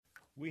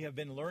We have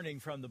been learning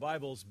from the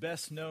Bible's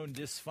best-known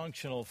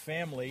dysfunctional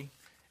family,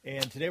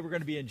 and today we're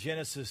going to be in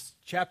Genesis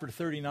chapter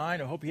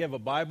 39. I hope you have a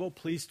Bible.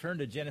 Please turn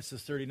to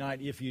Genesis 39.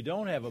 If you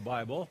don't have a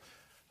Bible,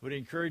 I would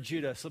encourage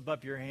you to slip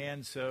up your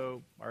hand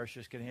so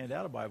Marsha's can hand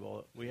out a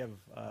Bible. We have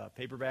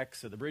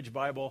paperbacks of the Bridge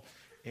Bible,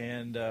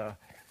 and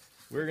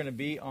we're going to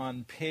be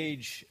on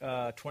page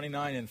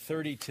 29 and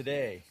 30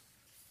 today.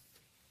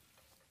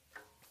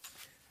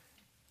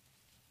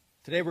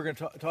 Today we're going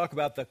to talk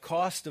about the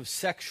cost of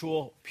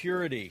sexual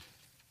purity.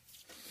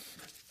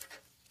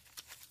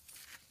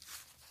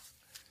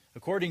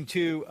 According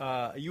to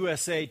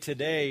USA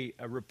Today,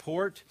 a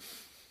report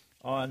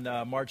on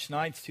March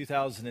 9th,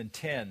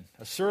 2010,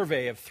 a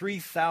survey of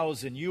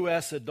 3,000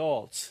 U.S.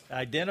 adults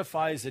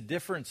identifies the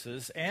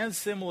differences and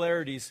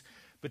similarities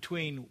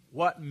between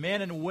what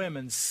men and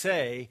women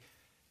say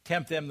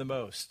tempt them the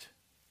most.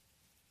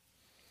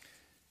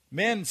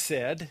 Men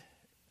said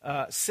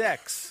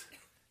sex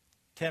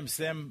tempts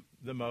them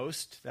the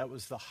most. That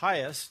was the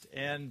highest,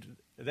 and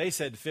they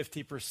said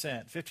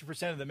 50%.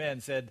 50% of the men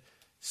said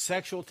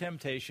sexual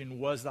temptation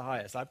was the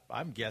highest.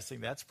 I'm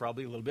guessing that's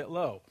probably a little bit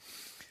low.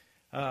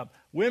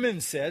 Women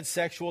said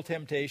sexual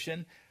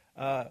temptation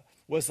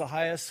was the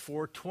highest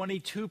for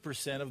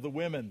 22% of the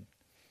women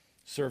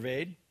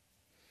surveyed.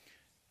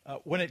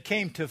 When it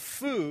came to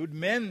food,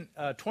 men,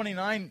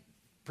 29%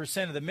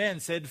 of the men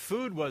said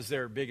food was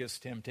their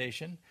biggest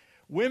temptation.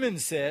 Women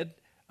said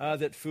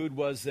that food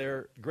was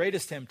their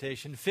greatest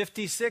temptation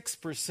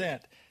 56%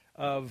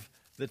 of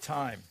the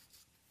time.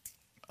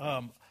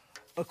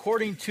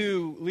 According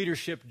to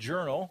Leadership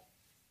Journal,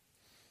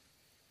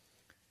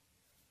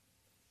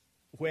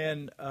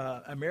 when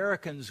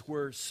Americans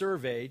were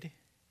surveyed,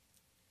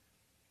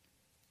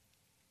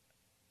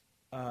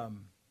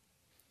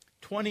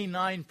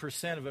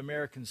 29% of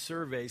Americans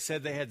surveyed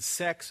said they had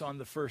sex on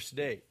the first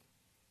date.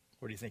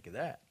 What do you think of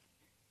that?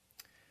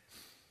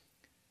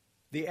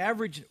 The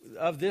average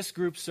of this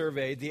group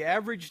surveyed, the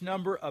average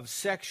number of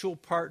sexual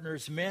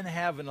partners men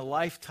have in a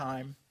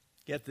lifetime,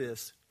 get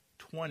this,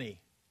 20.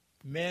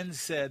 Men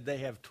said they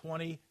have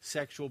 20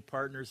 sexual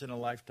partners in a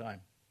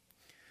lifetime.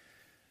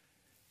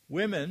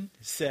 Women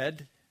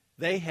said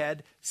they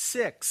had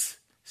 6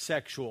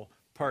 sexual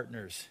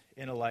partners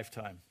in a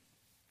lifetime.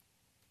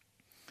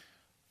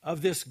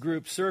 Of this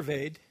group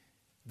surveyed,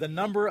 the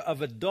number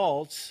of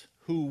adults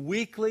who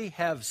weekly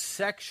have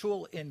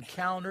sexual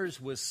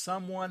encounters with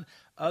someone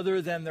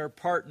other than their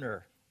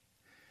partner,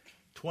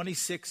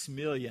 26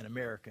 million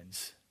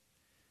Americans.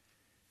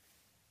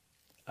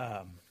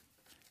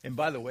 And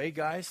by the way,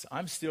 guys,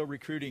 I'm still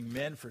recruiting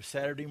men for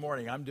Saturday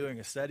morning. I'm doing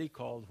a study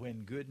called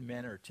When Good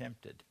Men Are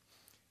Tempted.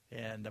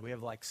 And we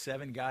have like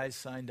 7 guys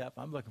signed up.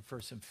 I'm looking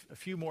for a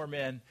few more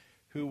men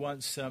who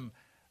want some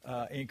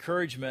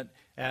encouragement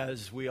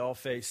as we all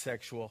face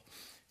sexual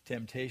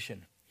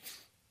temptation.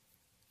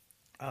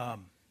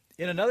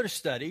 In another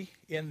study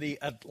in the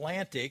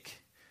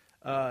Atlantic,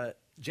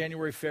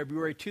 January,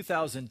 February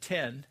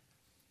 2010,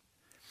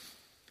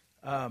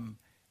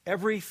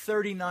 every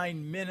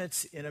 39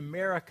 minutes in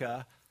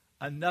America,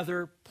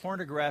 another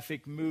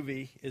pornographic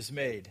movie is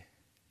made.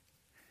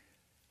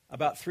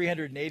 About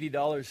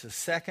 $380 a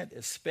second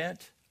is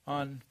spent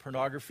on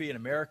pornography in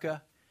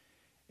America.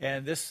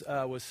 And this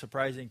was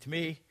surprising to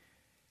me.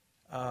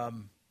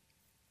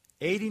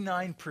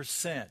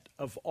 89%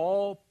 of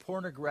all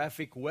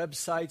pornographic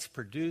websites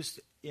produced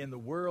in the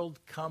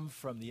world come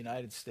from the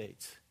United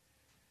States,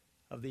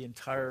 of the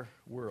entire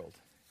world.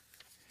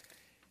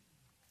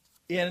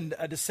 In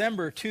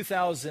December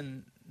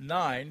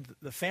 2009,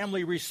 the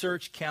Family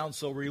Research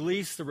Council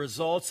released the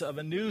results of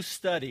a new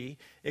study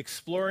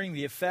exploring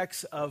the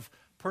effects of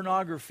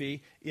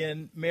pornography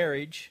on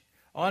marriage,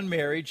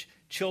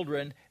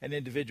 children, and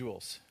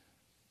individuals.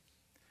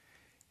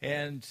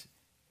 And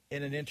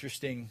in an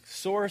interesting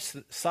source,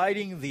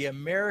 citing the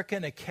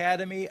American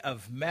Academy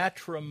of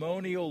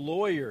Matrimonial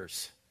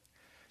Lawyers,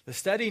 the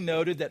study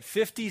noted that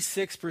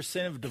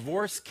 56% of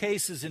divorce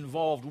cases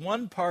involved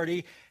one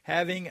party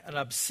having an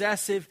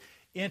obsessive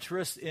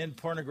interest in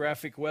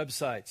pornographic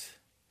websites,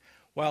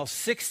 while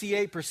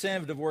 68%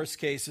 of divorce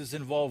cases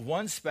involve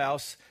one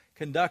spouse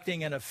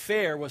conducting an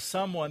affair with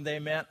someone they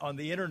met on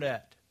the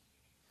internet.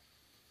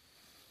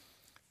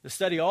 The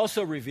study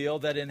also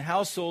revealed that in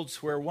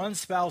households where one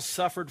spouse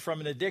suffered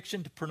from an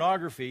addiction to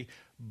pornography,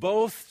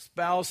 both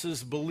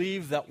spouses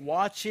believed that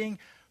watching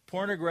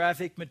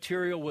pornographic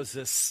material was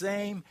the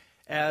same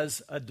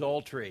as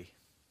adultery.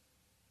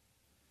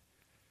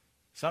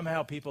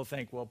 Somehow people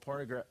think, well,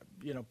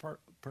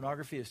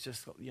 pornography is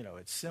just,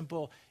 it's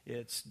simple,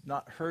 it's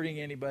not hurting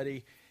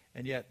anybody,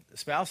 and yet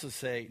spouses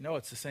say, no,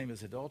 it's the same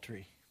as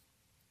adultery.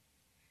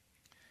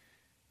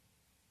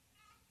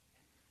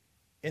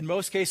 In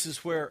most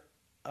cases where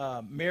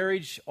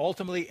marriage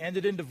ultimately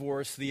ended in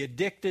divorce, the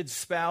addicted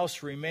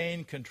spouse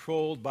remained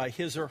controlled by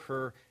his or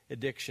her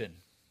addiction.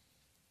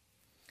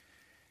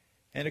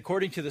 And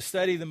according to the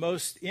study, the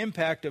most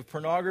impact of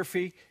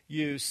pornography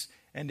use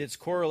and its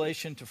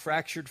correlation to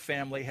fractured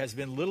family has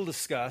been little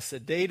discussed. The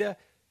data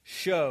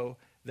show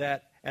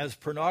that as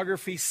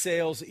pornography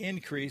sales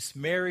increase,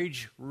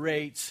 marriage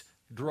rates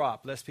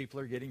drop. Less people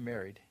are getting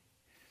married.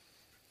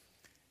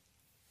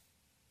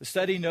 The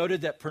study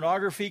noted that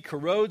pornography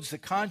corrodes the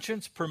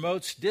conscience,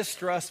 promotes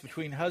distrust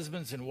between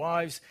husbands and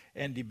wives,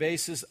 and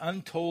debases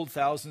untold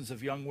thousands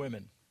of young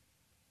women.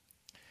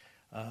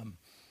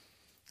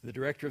 The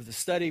director of the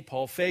study,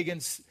 Paul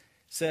Fagan,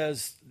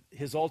 says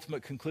his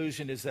ultimate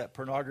conclusion is that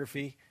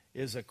pornography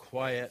is a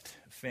quiet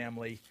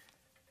family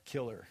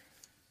killer.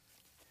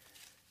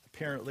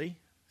 Apparently,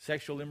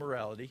 sexual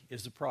immorality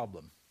is a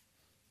problem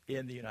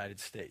in the United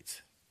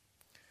States.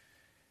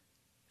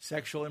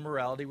 Sexual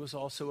immorality was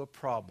also a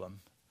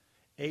problem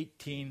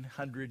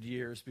 1,800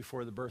 years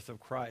before the birth of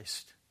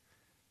Christ,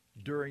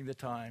 during the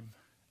time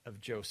of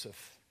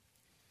Joseph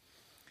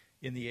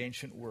in the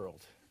ancient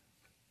world.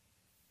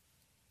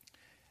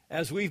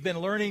 As we've been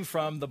learning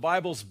from the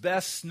Bible's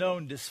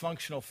best-known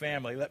dysfunctional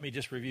family, let me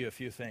just review a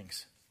few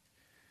things.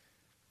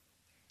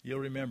 You'll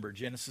remember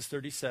Genesis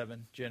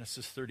 37,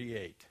 Genesis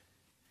 38.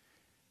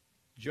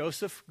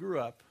 Joseph grew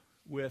up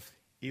with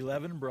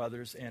 11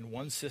 brothers and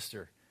 1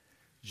 sister.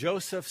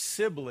 Joseph's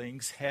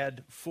siblings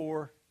had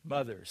 4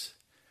 mothers.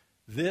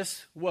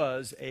 This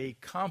was a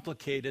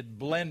complicated,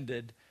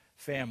 blended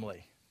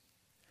family.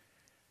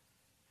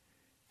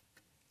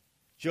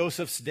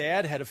 Joseph's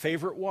dad had a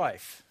favorite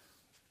wife.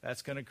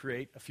 That's going to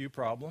create a few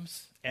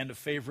problems. And a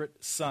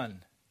favorite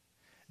son.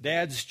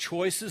 Dad's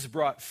choices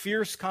brought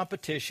fierce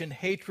competition,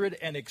 hatred,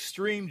 and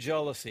extreme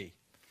jealousy.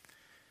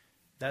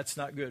 That's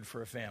not good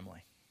for a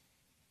family.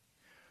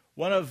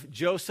 One of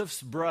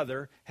Joseph's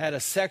brother had a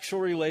sexual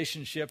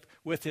relationship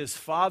with his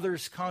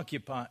father's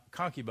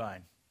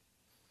concubine,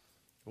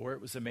 or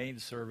it was the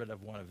maidservant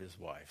of one of his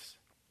wives.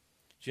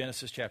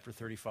 Genesis chapter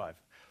 35.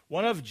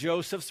 One of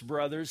Joseph's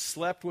brothers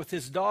slept with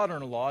his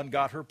daughter-in-law and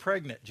got her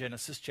pregnant.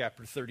 Genesis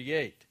chapter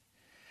 38.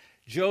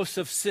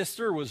 Joseph's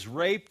sister was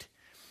raped,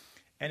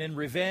 and in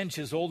revenge,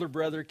 his older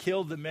brother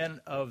killed the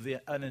men of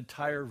an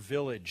entire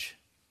village.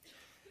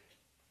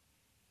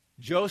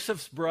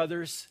 Joseph's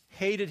brothers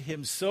hated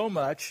him so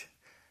much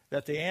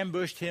that they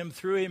ambushed him,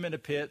 threw him in a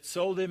pit,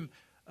 sold him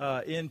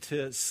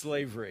into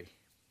slavery,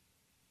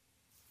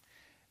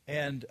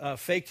 and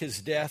faked his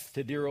death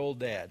to dear old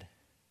dad.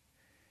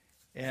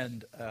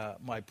 And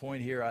my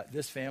point here,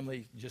 this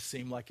family just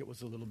seemed like it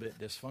was a little bit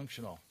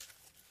dysfunctional.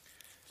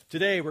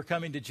 Today we're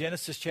coming to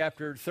Genesis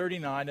chapter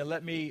 39, and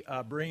let me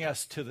bring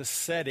us to the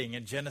setting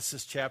in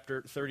Genesis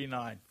chapter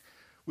 39.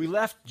 We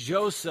left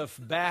Joseph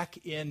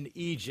back in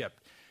Egypt.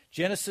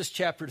 Genesis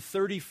chapter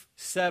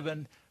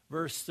 37,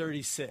 verse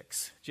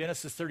 36.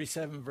 Genesis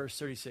 37, verse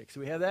 36. Do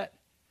we have that?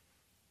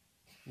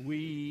 There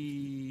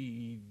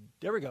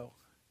we go.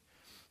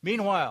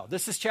 Meanwhile,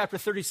 this is chapter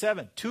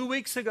 37. 2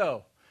 weeks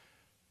ago,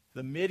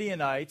 the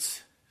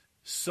Midianites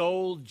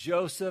sold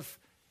Joseph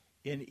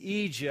in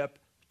Egypt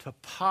to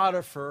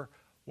Potiphar,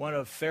 one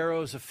of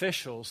Pharaoh's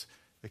officials,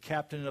 the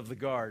captain of the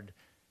guard.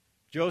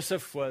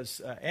 Joseph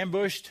was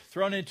ambushed,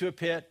 thrown into a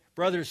pit.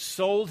 Brothers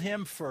sold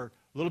him for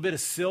a little bit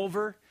of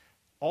silver.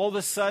 All of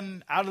a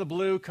sudden, out of the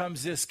blue,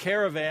 comes this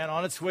caravan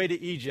on its way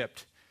to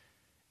Egypt.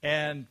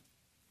 And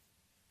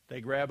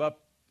they grab up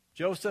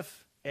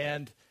Joseph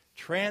and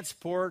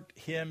transport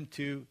him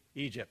to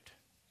Egypt,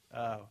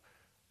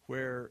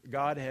 where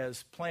God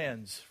has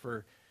plans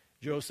for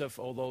Joseph,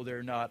 although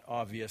they're not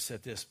obvious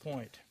at this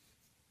point.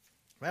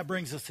 That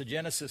brings us to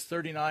Genesis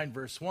 39,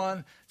 verse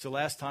 1. It's the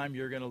last time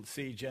you're going to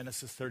see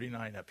Genesis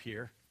 39 up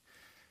here.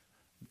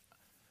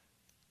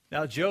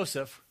 Now,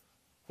 Joseph,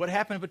 what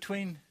happened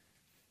between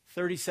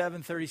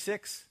 37,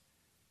 36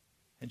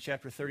 and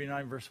chapter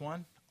 39, verse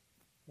 1?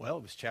 Well,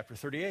 it was chapter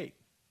 38.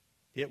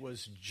 It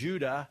was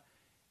Judah,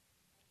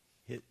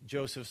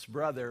 Joseph's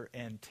brother,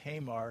 and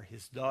Tamar,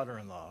 his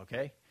daughter-in-law,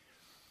 okay?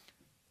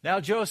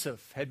 Now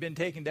Joseph had been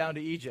taken down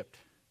to Egypt.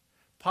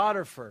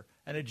 Potiphar,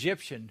 an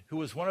Egyptian who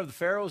was one of the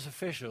Pharaoh's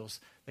officials,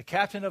 the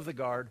captain of the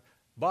guard,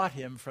 bought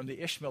him from the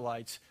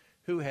Ishmaelites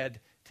who had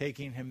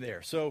taken him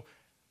there. So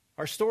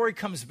our story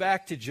comes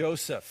back to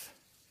Joseph.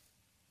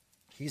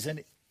 He's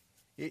in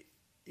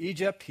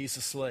Egypt, he's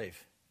a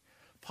slave.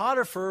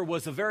 Potiphar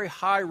was a very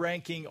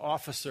high-ranking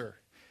officer.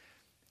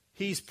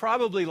 He's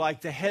probably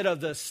like the head of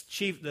the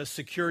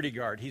security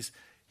guard.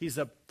 He's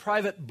a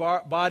private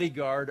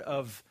bodyguard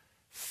of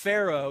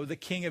Pharaoh, the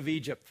king of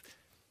Egypt.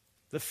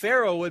 The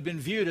Pharaoh had been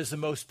viewed as the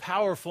most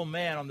powerful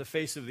man on the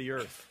face of the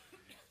earth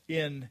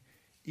in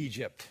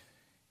Egypt,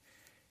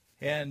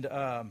 and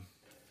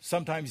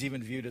sometimes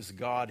even viewed as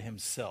God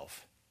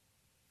himself.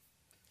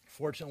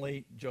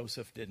 Fortunately,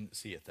 Joseph didn't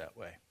see it that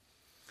way.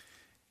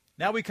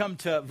 Now we come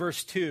to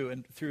verse 2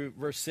 and through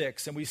verse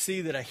 6, and we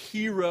see that a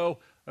hero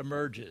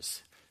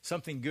emerges.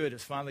 Something good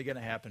is finally going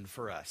to happen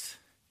for us.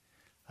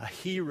 A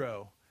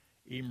hero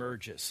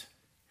emerges.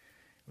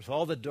 With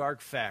all the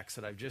dark facts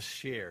that I've just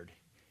shared,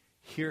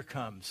 here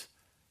comes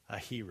a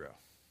hero.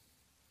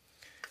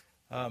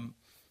 In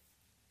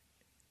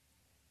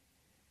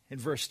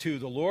verse 2,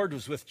 the Lord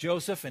was with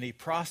Joseph, and he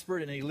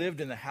prospered, and he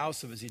lived in the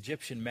house of his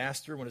Egyptian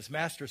master. When his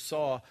master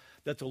saw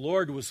that the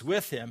Lord was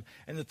with him,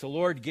 and that the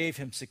Lord gave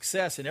him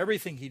success in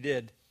everything he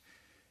did,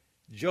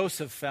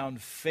 Joseph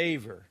found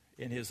favor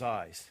in his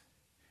eyes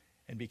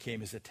and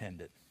became his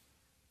attendant.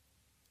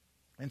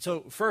 And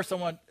so first I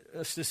want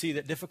us to see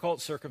that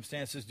difficult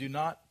circumstances do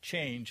not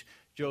change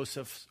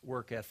Joseph's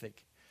work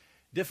ethic.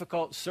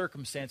 Difficult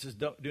circumstances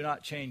do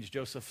not change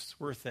Joseph's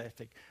work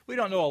ethic. We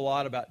don't know a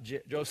lot about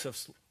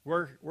Joseph's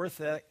work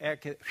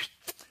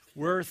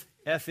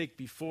ethic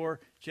before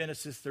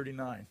Genesis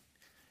 39.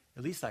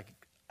 At least I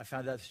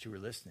found out that you were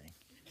listening.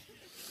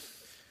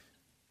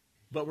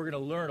 But we're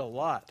going to learn a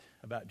lot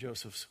about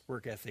Joseph's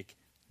work ethic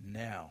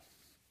now.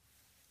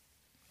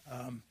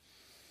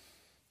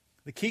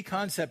 The key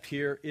concept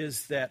here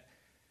is that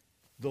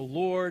the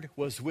Lord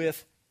was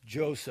with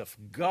Joseph.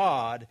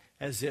 God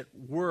is at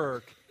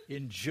work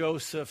in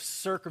Joseph's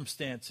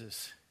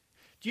circumstances.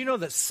 Do you know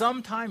that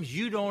sometimes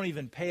you don't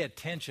even pay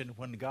attention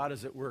when God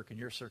is at work in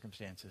your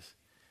circumstances?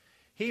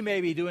 He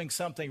may be doing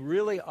something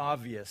really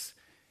obvious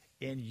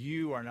and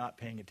you are not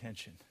paying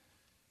attention.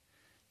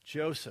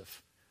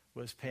 Joseph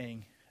was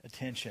paying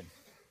attention.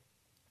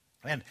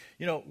 And,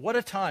 what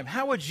a time.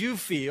 How would you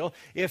feel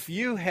if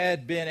you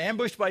had been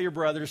ambushed by your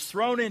brothers,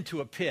 thrown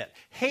into a pit,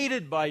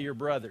 hated by your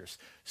brothers,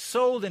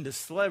 sold into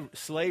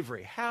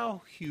slavery?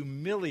 How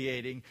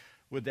humiliating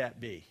would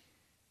that be?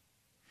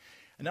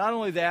 And not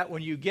only that,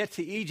 when you get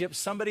to Egypt,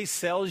 somebody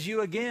sells you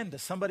again to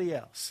somebody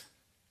else.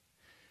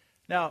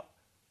 Now,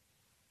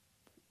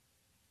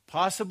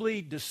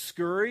 possibly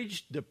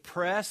discouraged,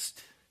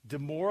 depressed,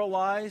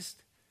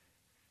 demoralized,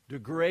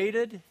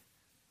 degraded.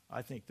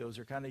 I think those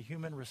are kind of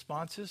human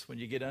responses when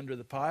you get under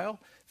the pile.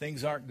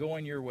 Things aren't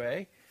going your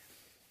way.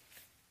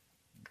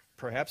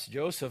 Perhaps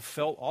Joseph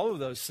felt all of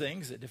those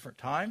things at different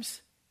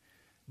times,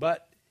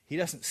 but he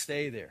doesn't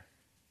stay there.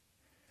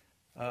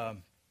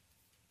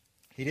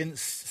 He didn't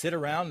sit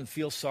around and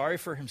feel sorry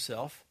for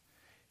himself.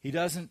 He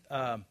doesn't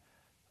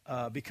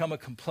become a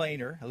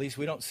complainer. At least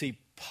we don't see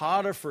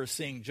Potiphar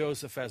seeing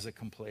Joseph as a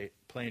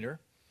complainer.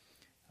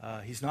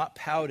 He's not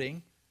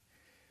pouting.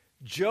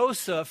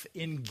 Joseph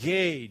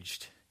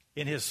engaged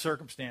in his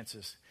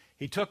circumstances.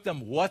 He took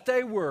them what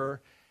they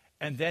were,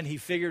 and then he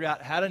figured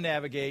out how to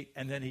navigate,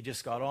 and then he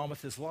just got on with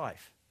his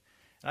life.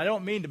 And I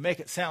don't mean to make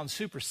it sound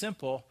super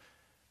simple,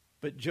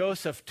 but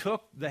Joseph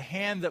took the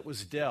hand that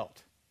was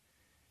dealt,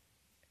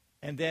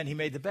 and then he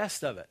made the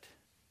best of it.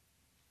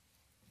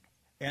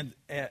 And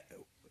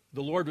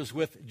the Lord was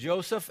with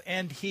Joseph,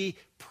 and he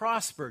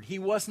prospered. He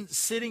wasn't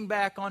sitting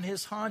back on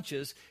his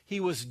haunches. He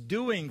was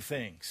doing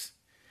things.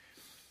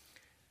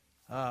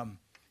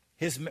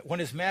 When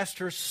his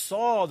master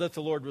saw that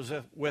the Lord was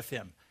with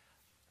him,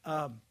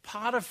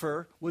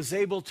 Potiphar was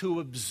able to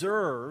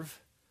observe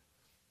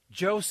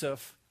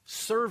Joseph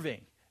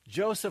serving.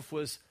 Joseph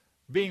was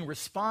being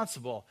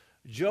responsible.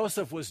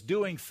 Joseph was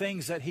doing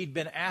things that he'd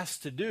been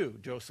asked to do.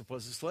 Joseph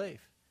was a slave.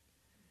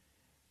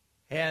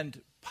 And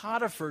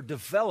Potiphar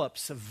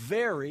develops a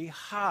very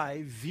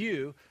high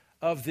view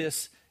of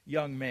this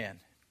young man.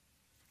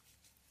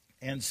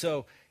 And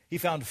so he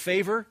found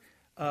favor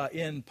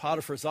in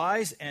Potiphar's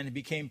eyes, and he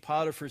became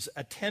Potiphar's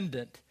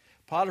attendant.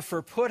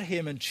 Potiphar put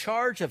him in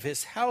charge of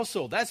his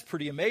household. That's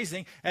pretty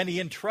amazing. And he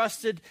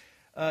entrusted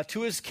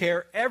to his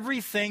care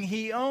everything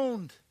he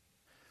owned.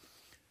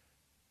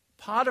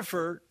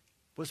 Potiphar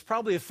was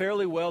probably a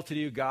fairly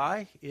well-to-do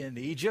guy in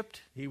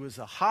Egypt. He was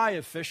a high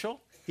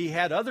official. He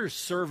had other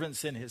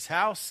servants in his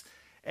house.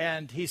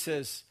 And he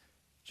says,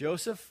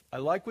 Joseph, I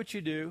like what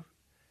you do.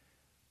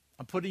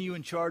 I'm putting you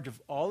in charge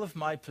of all of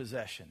my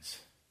possessions.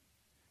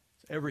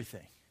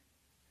 Everything.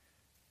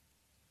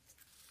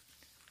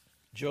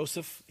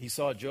 Joseph, he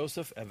saw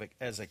Joseph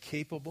as a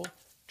capable,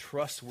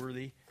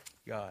 trustworthy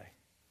guy.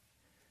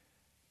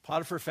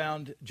 Potiphar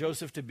found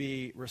Joseph to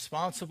be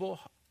responsible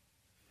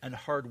and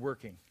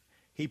hardworking.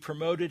 He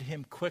promoted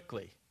him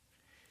quickly.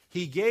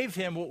 He gave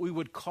him what we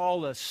would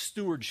call a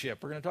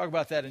stewardship. We're going to talk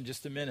about that in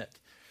just a minute.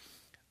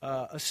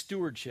 A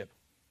stewardship.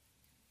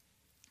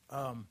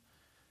 Paul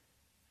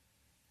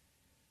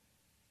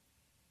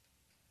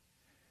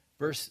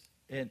is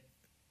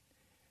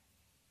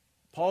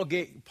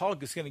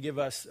going to give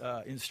us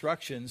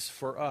instructions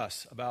for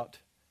us about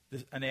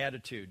an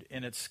attitude,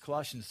 and it's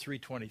Colossians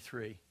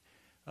 3:23.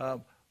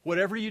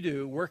 Whatever you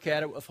do, work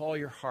at it with all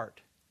your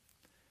heart.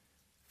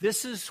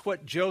 This is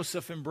what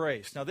Joseph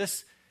embraced. Now,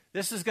 this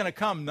is going to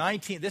come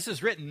this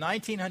is written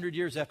 1,900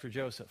 years after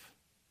Joseph.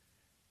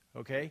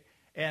 Okay?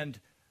 And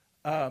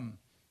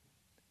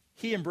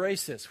he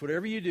embraced this.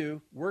 Whatever you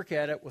do, work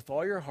at it with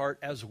all your heart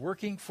as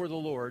working for the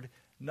Lord,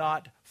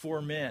 not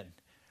for men.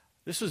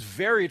 This was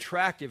very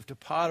attractive to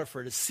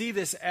Potiphar to see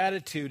this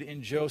attitude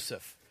in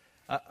Joseph,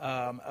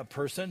 a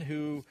person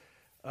who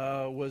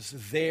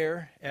was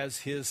there as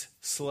his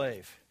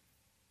slave.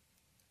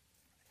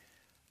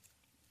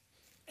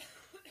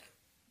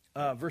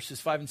 Verses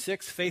 5 and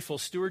 6, faithful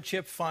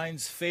stewardship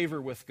finds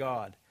favor with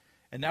God.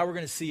 And now we're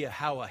going to see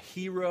how a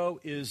hero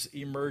is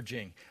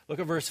emerging. Look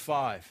at verse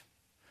 5.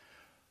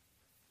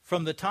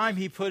 From the time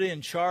he put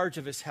in charge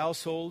of his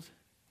household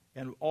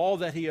and all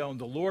that he owned,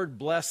 the Lord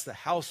blessed the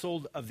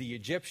household of the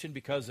Egyptian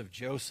because of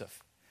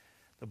Joseph.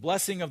 The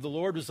blessing of the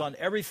Lord was on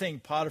everything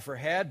Potiphar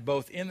had,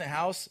 both in the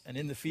house and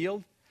in the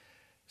field.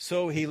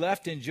 So he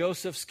left in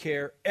Joseph's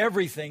care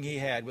everything he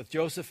had. With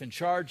Joseph in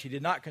charge, he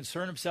did not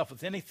concern himself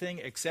with anything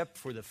except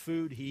for the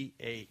food he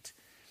ate.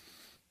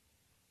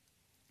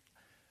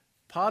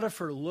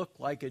 Potiphar looked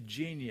like a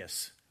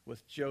genius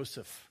with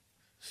Joseph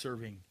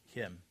serving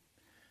him.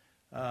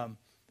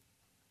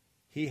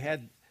 He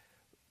had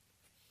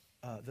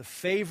the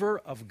favor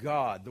of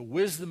God, the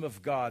wisdom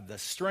of God, the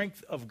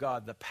strength of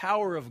God, the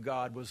power of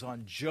God was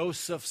on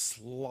Joseph's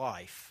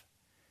life.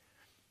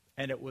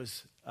 And it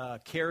was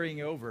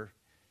carrying over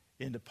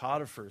into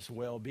Potiphar's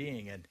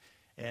well-being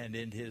and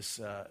in his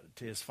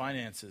to his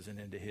finances and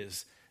into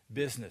his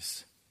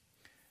business.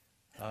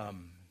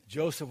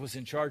 Joseph was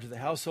in charge of the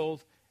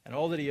household and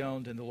all that he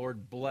owned, and the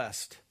Lord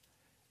blessed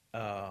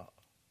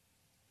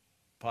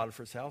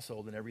Potiphar's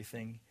household and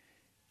everything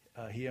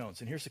he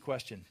owns. And here's the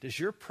question: does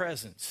your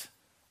presence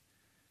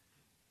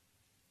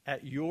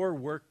at your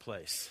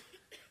workplace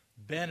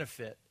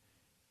benefit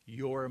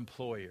your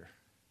employer?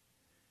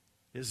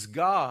 Is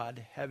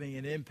God having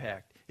an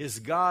impact? Is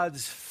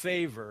God's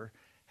favor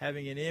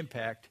having an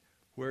impact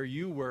where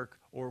you work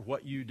or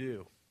what you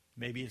do?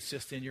 Maybe it's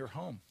just in your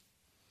home.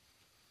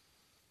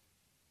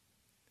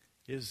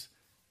 Is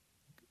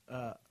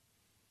the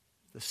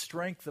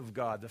strength of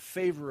God, the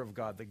favor of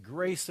God, the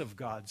grace of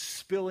God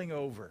spilling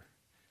over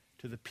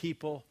to the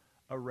people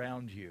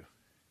around you?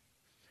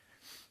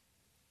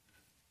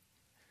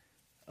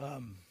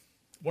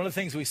 One of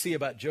the things we see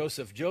about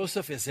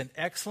Joseph is an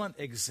excellent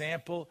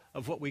example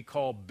of what we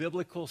call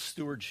biblical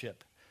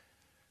stewardship.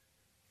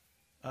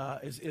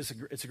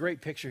 It's a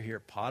great picture here.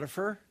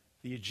 Potiphar,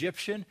 the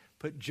Egyptian,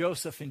 put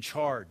Joseph in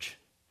charge.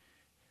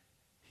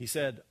 He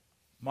said,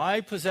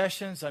 my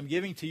possessions I'm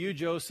giving to you,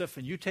 Joseph,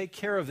 and you take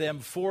care of them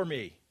for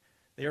me.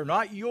 They are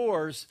not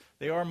yours,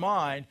 they are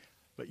mine,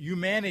 but you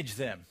manage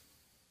them.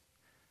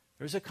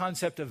 There's a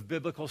concept of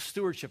biblical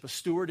stewardship. A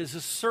steward is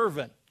a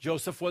servant.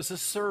 Joseph was a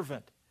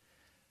servant.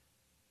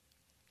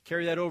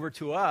 Carry that over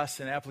to us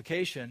in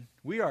application.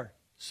 We are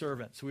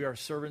servants. We are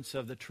servants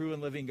of the true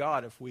and living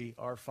God if we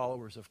are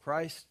followers of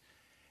Christ.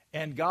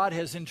 And God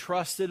has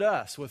entrusted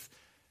us with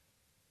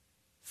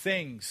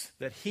things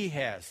that he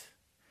has.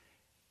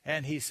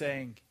 And he's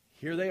saying,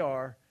 here they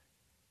are.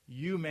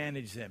 You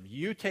manage them.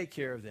 You take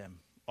care of them.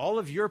 All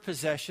of your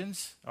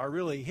possessions are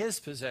really his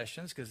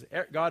possessions because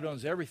God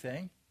owns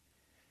everything.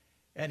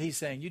 And he's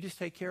saying, you just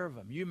take care of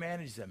them. You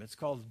manage them. It's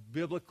called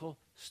biblical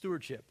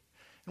stewardship.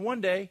 And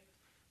one day,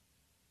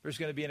 there's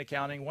going to be an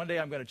accounting. One day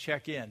I'm going to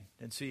check in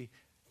and see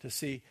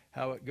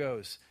how it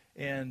goes.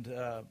 And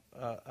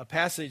a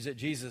passage that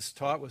Jesus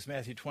taught was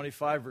Matthew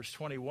 25, verse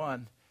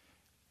 21.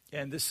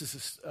 And this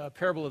is a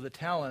parable of the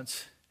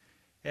talents.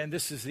 And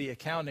this is the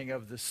accounting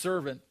of the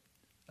servant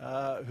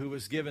who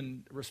was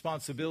given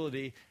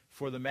responsibility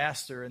for the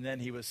master, and then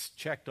he was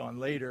checked on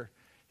later.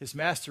 His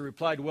master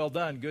replied, well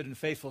done, good and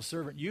faithful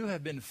servant. You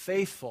have been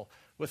faithful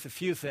with a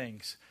few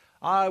things.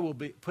 I will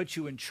put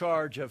you in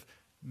charge of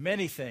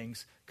many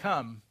things.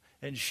 Come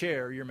and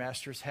share your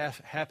master's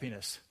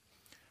happiness.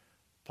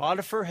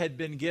 Potiphar had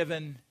been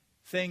given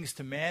things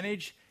to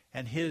manage,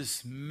 and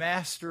his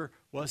master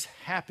was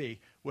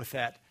happy with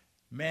that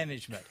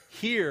management.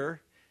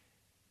 Here,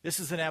 this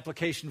is an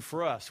application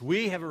for us.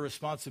 We have a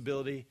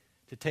responsibility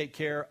to take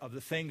care of the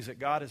things that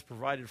God has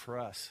provided for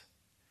us,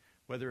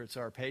 whether it's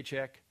our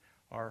paycheck,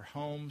 our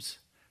homes,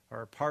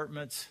 our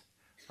apartments,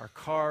 our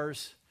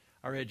cars,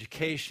 our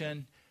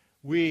education.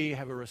 We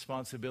have a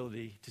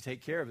responsibility to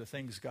take care of the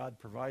things God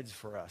provides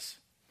for us.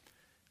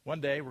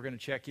 One day, we're going to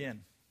check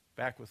in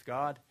back with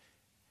God.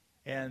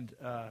 And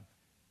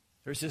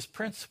there's this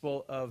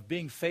principle of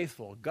being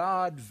faithful.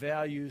 God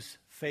values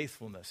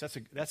faithfulness.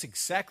 That's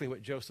exactly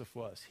what Joseph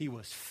was. He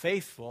was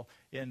faithful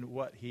in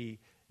what he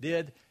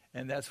did,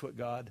 and that's what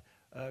God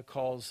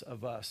calls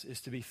of us, is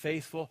to be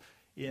faithful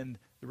in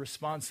the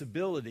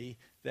responsibility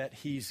that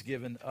he's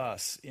given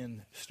us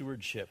in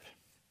stewardship.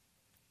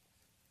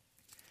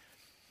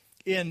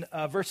 In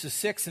verses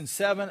 6 and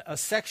 7, a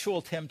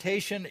sexual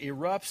temptation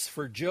erupts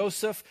for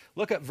Joseph.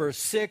 Look at verse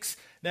 6.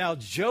 Now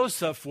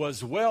Joseph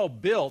was well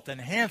built and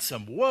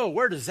handsome. Whoa,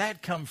 where does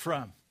that come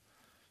from?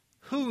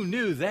 Who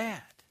knew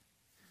that?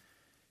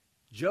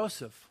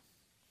 Joseph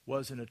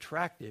was an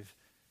attractive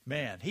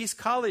man. He's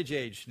college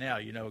age now,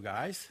 you know,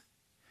 guys.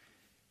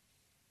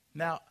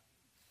 Now,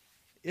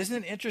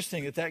 isn't it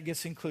interesting that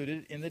gets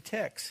included in the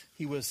text?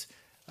 He was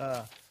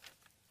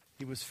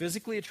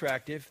physically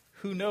attractive.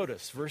 Who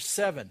noticed? Verse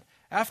 7.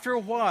 After a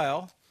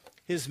while,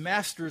 his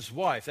master's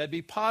wife, that'd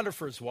be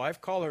Potiphar's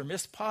wife, call her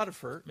Mrs.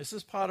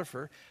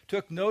 Potiphar,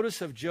 took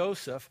notice of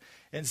Joseph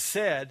and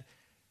said,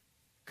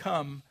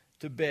 come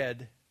to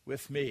bed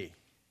with me.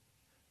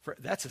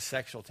 That's a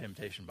sexual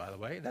temptation, by the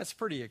way. That's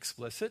pretty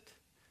explicit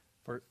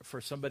for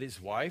somebody's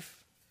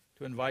wife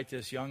to invite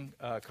this young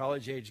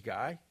college-age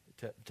guy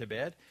to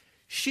bed.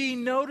 She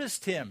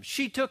noticed him.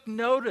 She took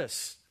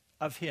notice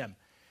of him.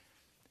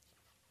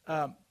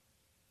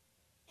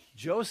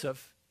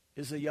 Joseph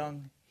is a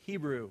young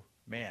Hebrew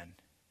man.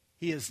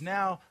 he is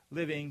now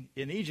living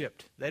in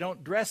Egypt. They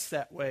don't dress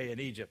that way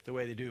in Egypt the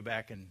way they do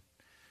back in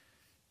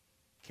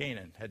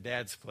Canaan, at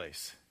Dad's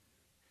place.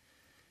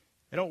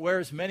 They don't wear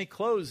as many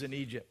clothes in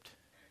Egypt.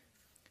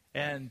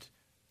 And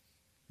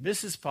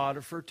Mrs.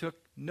 Potiphar took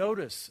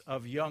notice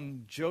of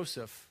young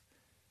Joseph,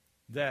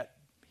 that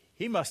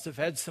he must have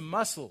had some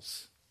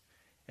muscles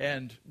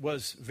and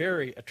was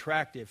very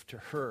attractive to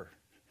her.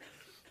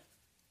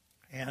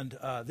 And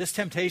this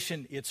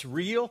temptation, it's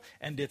real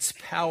and it's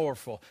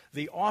powerful.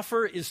 The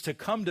offer is to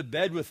come to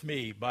bed with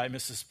me by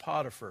Mrs.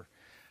 Potiphar.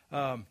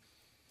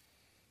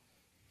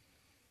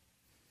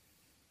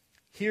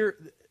 Here,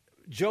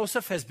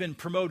 Joseph has been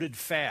promoted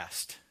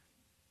fast.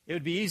 It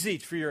would be easy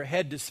for your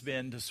head to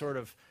spin to sort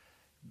of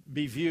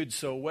be viewed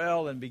so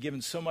well and be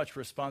given so much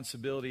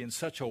responsibility in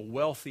such a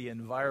wealthy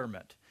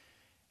environment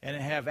and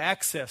have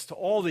access to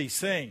all these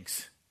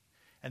things.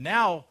 And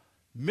now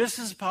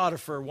Mrs.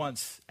 Potiphar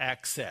wants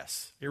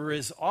access, or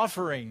is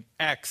offering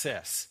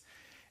access.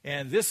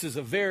 And this is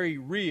a very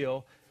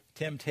real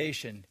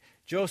temptation.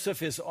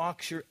 Joseph is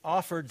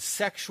offered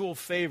sexual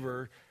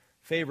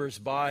favors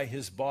by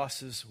his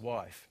boss's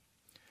wife.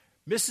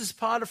 Mrs.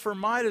 Potiphar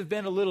might have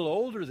been a little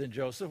older than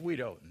Joseph. We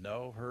don't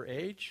know her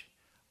age.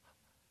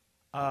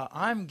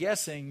 I'm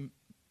guessing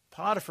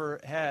Potiphar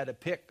had a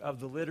pick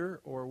of the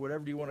litter, or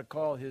whatever you want to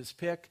call his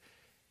pick.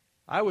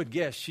 I would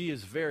guess she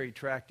is a very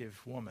attractive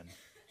woman.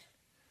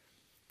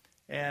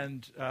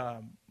 And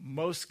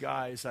most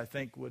guys, I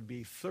think, would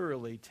be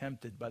thoroughly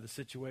tempted by the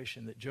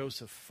situation that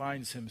Joseph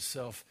finds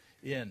himself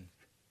in.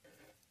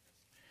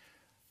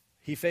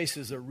 He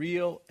faces a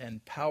real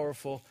and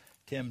powerful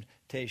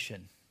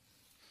temptation.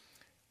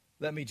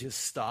 Let me just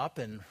stop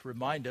and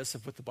remind us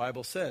of what the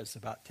Bible says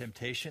about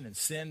temptation and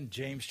sin.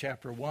 James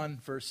chapter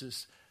 1,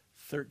 verses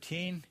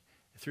 13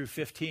 through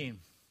 15.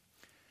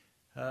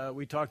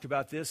 We talked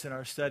about this in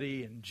our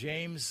study in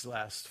James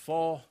last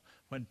fall.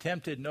 When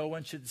tempted, no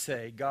one should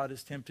say, God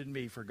has tempted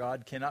me, for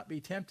God cannot be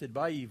tempted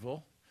by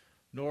evil,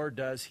 nor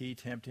does he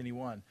tempt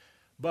anyone.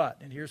 But,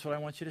 and here's what I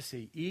want you to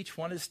see, each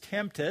one is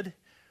tempted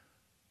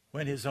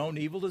when his own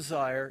evil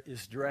desire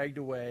is dragged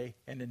away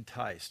and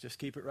enticed. Just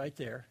keep it right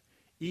there.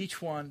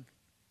 Each one,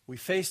 we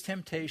face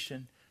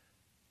temptation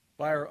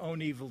by our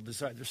own evil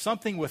desire. There's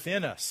something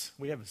within us.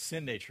 We have a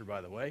sin nature,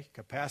 by the way,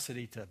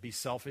 capacity to be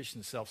selfish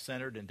and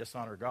self-centered and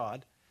dishonor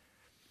God.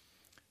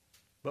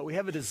 But we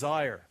have a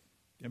desire.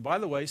 And by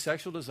the way,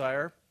 sexual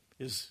desire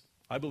is,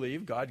 I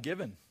believe,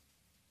 God-given.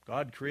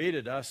 God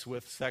created us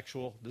with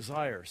sexual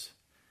desires.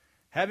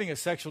 Having a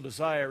sexual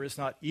desire is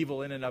not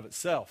evil in and of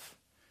itself.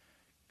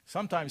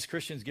 Sometimes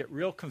Christians get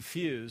real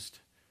confused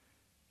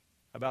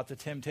about the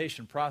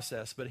temptation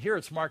process, but here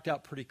it's marked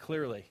out pretty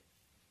clearly.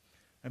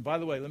 And by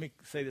the way, let me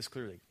say this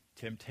clearly.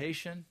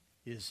 Temptation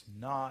is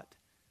not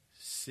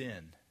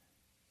sin.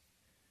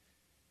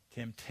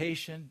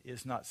 Temptation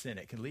is not sin.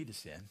 It can lead to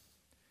sin.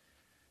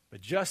 But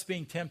just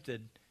being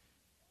tempted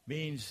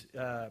means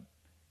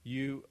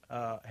you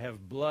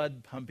have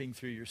blood pumping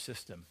through your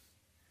system.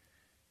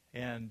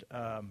 And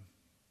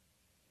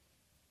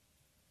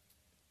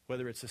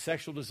whether it's a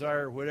sexual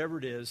desire or whatever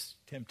it is,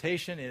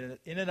 temptation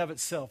in and of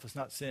itself is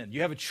not sin.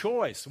 You have a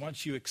choice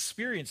once you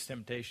experience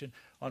temptation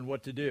on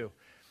what to do.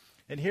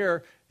 And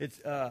here,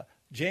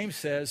 James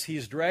says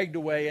he's dragged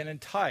away and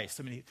enticed.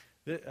 I mean,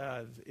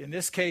 in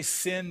this case,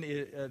 sin,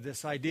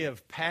 this idea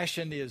of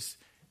passion is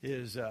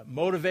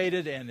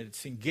motivated and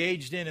it's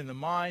engaged in the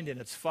mind and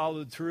it's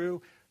followed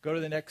through. Go to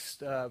the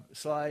next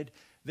slide.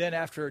 Then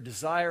after a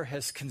desire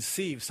has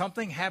conceived,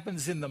 something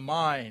happens in the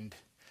mind.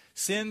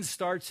 Sin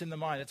starts in the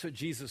mind. That's what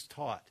Jesus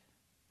taught.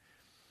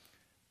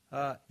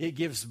 It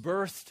gives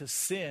birth to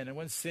sin. And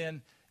when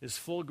sin is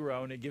full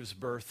grown, it gives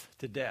birth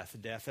to death.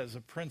 Death as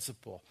a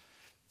principle.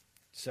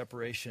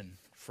 Separation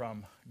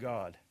from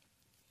God.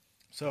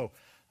 So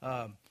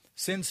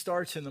sin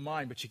starts in the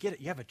mind, but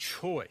you have a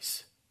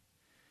choice.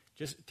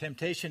 Just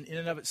temptation in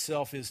and of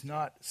itself is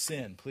not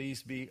sin.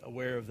 Please be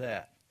aware of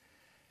that.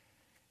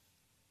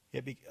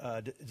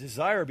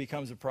 Desire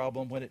becomes a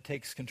problem when it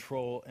takes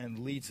control and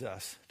leads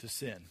us to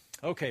sin.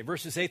 Okay,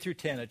 verses 8 through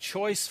 10, a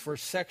choice for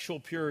sexual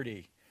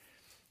purity.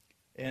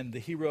 And the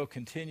hero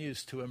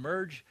continues to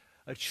emerge,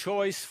 a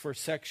choice for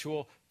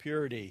sexual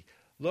purity.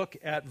 Look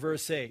at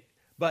verse 8.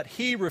 But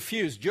he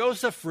refused.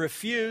 Joseph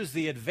refused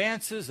the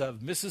advances of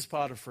Mrs.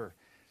 Potiphar.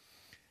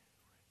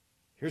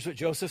 Here's what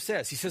Joseph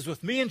says. He says,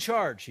 with me in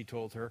charge, he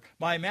told her,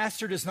 my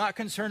master does not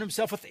concern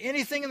himself with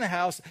anything in the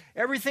house.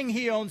 Everything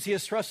he owns he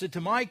has trusted to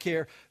my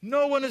care.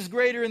 No one is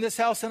greater in this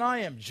house than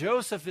I am.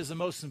 Joseph is the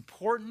most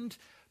important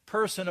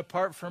person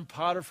apart from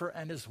Potiphar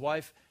and his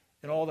wife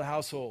in all the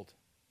household.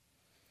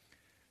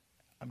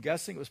 I'm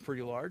guessing it was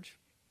pretty large.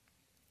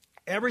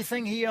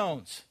 Everything he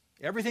owns,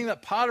 everything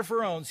that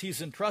Potiphar owns,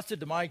 he's entrusted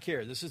to my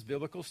care. This is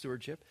biblical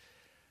stewardship.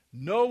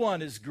 No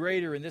one is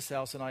greater in this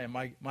house than I am.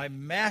 My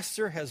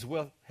master has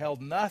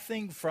withheld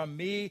nothing from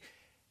me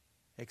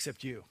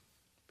except you,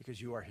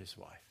 because you are his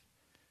wife.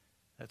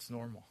 That's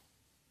normal.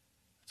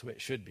 That's the way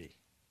it should be.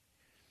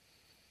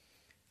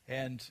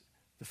 And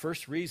the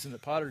first reason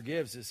that Potiphar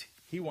gives is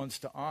he wants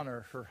to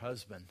honor her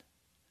husband.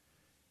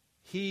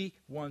 he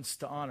wants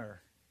to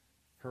honor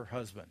her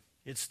husband.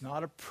 It's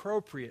not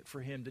appropriate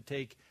for him to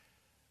take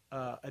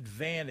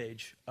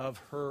advantage of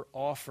her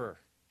offer.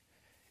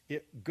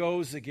 It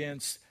goes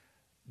against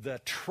the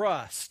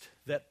trust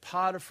that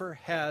Potiphar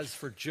has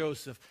for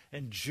Joseph,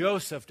 and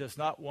Joseph does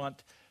not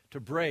want to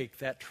break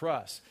that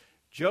trust.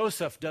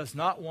 Joseph does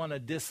not want to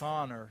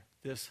dishonor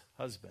this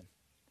husband.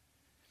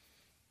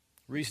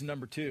 Reason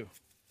number 2,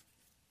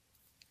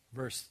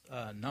 verse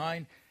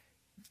 9,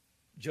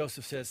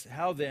 Joseph says,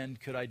 how then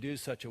could I do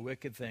such a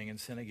wicked thing and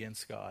sin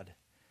against God?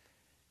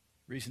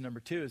 Reason number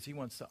 2 is he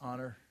wants to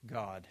honor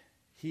God.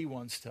 He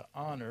wants to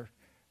honor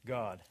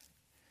God.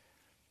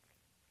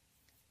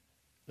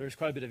 There's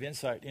quite a bit of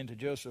insight into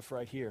Joseph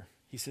right here.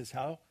 He says,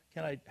 how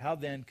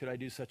then could I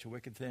do such a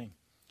wicked thing?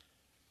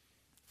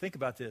 Think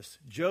about this.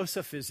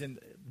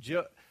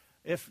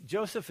 If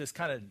Joseph is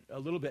kind of a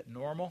little bit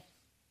normal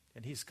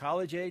and he's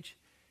college age,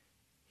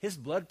 his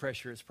blood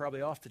pressure is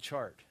probably off the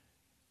chart.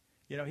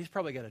 He's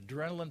probably got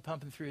adrenaline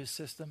pumping through his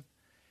system,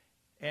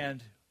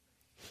 and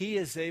he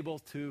is able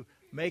to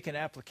make an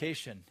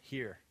application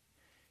here.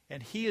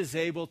 And he is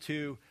able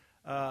to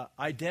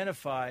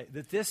identify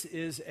that this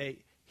is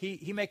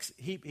he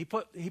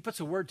puts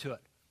a word to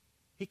it.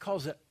 He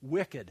calls it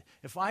wicked.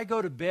 If I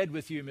go to bed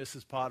with you,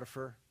 Mrs.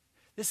 Potiphar,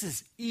 this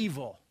is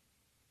evil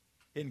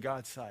in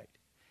God's sight.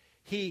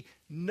 He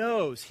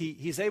knows,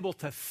 he's able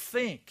to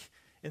think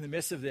in the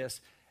midst of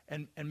this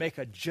and make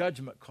a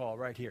judgment call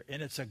right here.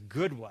 And it's a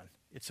good one.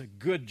 It's a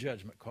good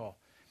judgment call.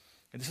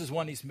 And this is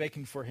one he's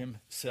making for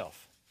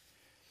himself.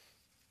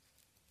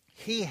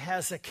 He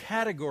has a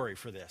category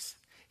for this.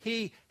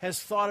 He has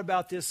thought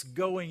about this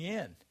going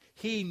in.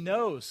 He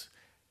knows.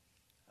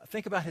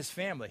 Think about his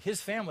family.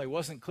 His family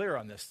wasn't clear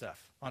on this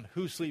stuff, on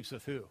who sleeps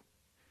with who.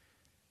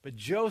 But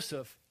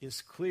Joseph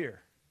is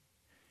clear,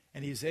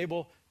 and he's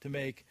able to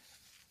make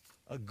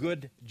a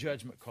good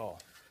judgment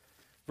call.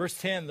 Verse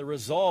 10, the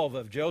resolve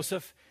of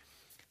Joseph.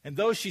 And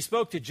though she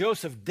spoke to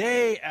Joseph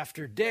day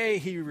after day,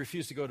 he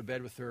refused to go to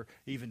bed with her,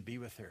 even be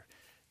with her.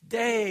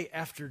 Day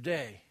after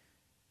day.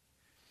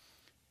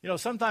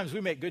 Sometimes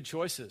we make good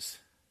choices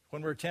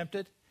when we're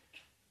tempted,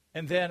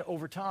 and then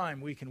over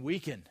time we can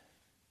weaken.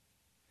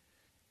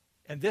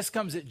 And this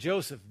comes at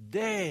Joseph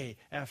day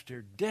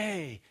after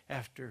day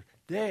after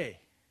day.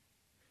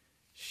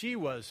 She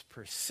was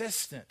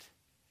persistent.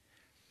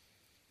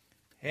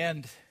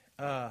 And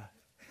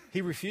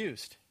he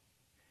refused.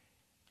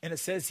 And it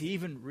says he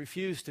even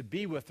refused to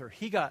be with her.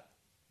 He got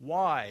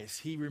wise.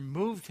 He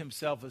removed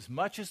himself as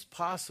much as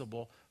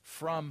possible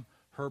from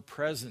her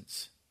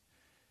presence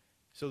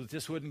so that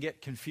this wouldn't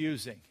get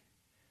confusing.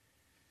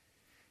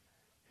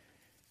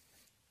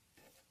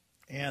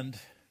 And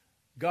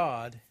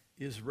God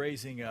is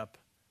raising up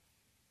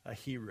a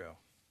hero.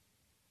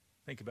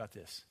 Think about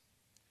this.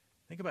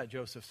 Think about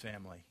Joseph's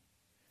family.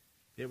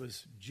 It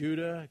was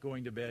Judah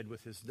going to bed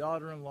with his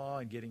daughter-in-law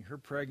and getting her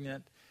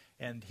pregnant,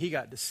 and he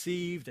got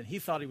deceived, and he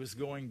thought he was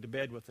going to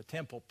bed with a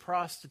temple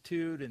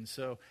prostitute, and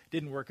so it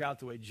didn't work out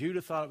the way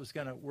Judah thought it was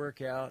going to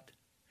work out.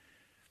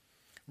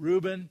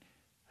 Reuben,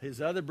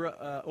 his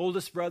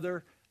oldest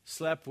brother,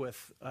 slept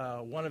with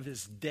one of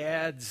his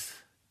dad's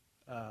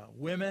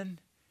women.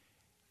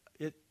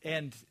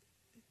 And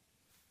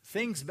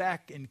things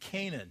back in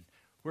Canaan,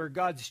 where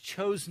God's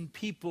chosen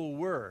people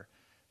were,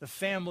 the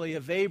family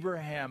of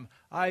Abraham,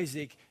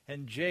 Isaac,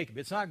 and Jacob.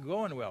 It's not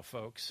going well,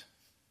 folks.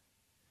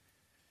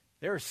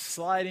 They're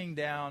sliding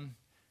down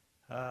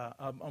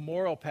a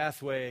moral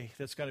pathway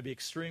that's going to be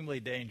extremely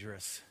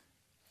dangerous.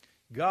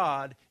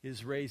 God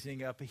is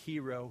raising up a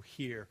hero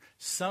here,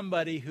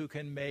 somebody who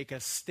can make a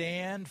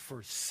stand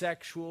for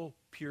sexual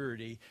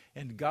purity,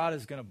 and God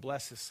is going to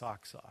bless his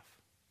socks off.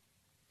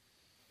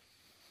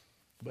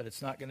 But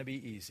it's not going to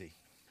be easy.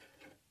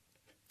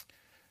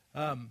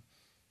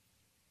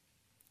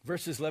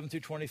 Verses 11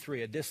 through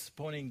 23, a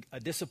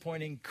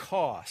disappointing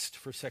cost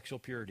for sexual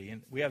purity.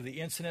 And we have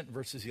the incident,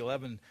 verses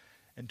 11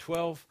 and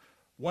 12.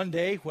 One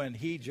day when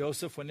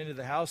Joseph, went into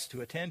the house to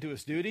attend to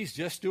his duties,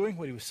 just doing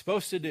what he was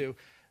supposed to do,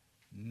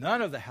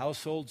 none of the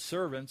household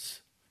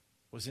servants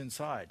was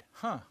inside.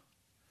 I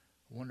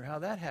wonder how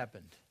that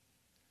happened.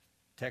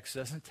 Text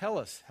doesn't tell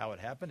us how it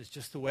happened. It's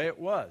just the way it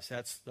was.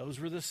 Those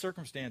were the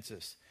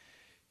circumstances.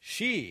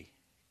 She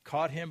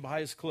caught him by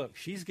his cloak.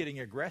 She's getting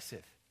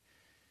aggressive.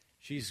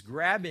 She's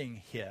grabbing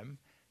him,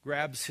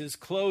 grabs his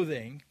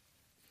clothing,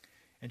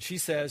 and she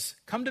says,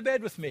 "Come to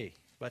bed with me."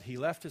 But he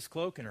left his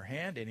cloak in her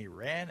hand and he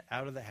ran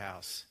out of the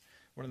house.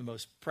 One of the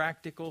most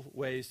practical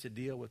ways to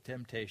deal with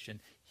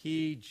temptation.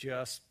 He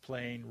just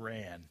plain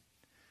ran.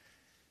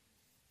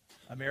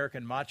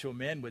 American macho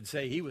men would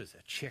say he was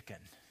a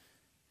chicken.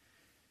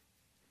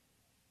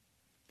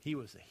 He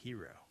was a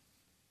hero.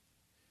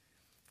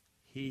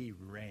 He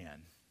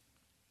ran.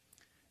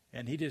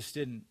 And he just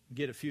didn't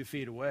get a few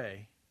feet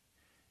away.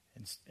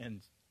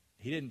 And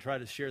he didn't try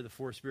to share the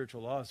 4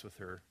 spiritual laws with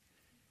her.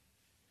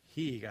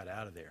 He got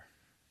out of there.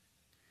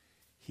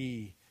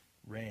 He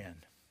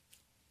ran.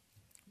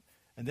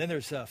 And then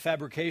there's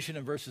fabrication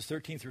in verses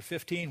 13 through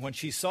 15. When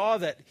she saw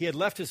that he had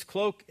left his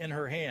cloak in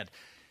her hand.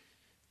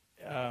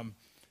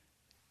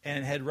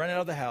 and had run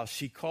out of the house,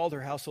 she called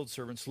her household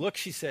servants. Look,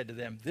 she said to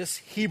them, this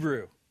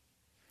Hebrew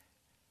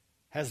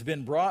has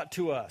been brought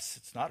to us.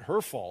 It's not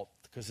her fault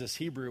because this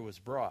Hebrew was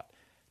brought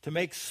to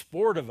make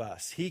sport of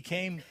us. He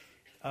came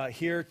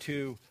here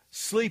to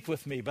sleep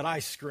with me, but I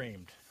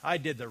screamed. I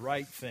did the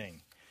right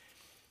thing.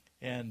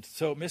 And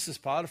so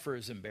Mrs. Potiphar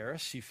is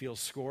embarrassed. She feels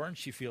scorned.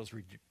 She feels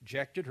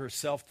rejected. Her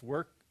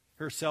self-worth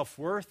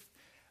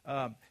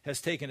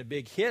has taken a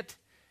big hit,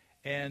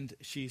 and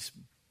she's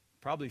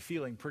probably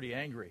feeling pretty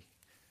angry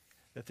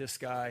that this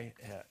guy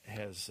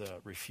has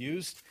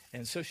refused.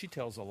 And so she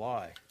tells a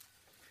lie.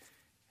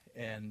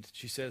 And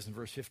she says in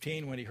verse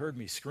 15, when he heard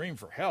me scream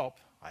for help,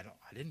 I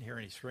didn't hear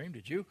any scream,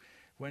 did you?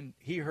 When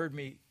he heard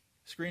me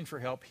scream for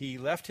help, he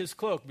left his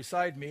cloak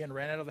beside me and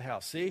ran out of the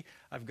house. See,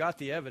 I've got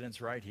the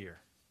evidence right here.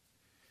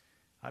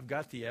 I've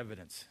got the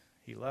evidence.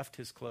 He left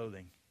his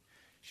clothing.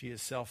 She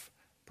is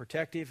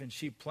self-protective, and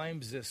she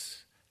blames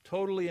this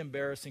totally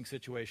embarrassing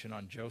situation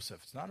on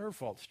Joseph. It's not her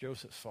fault, it's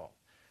Joseph's fault.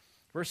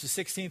 Verses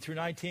 16 through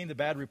 19, the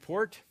bad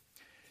report.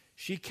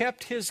 She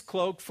kept his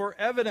cloak for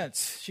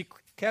evidence. She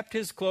kept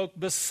his cloak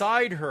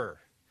beside her.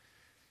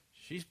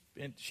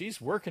 She's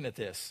working at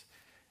this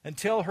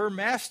until her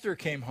master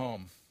came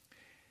home.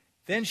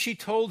 Then she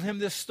told him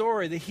this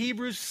story. The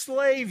Hebrew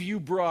slave you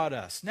brought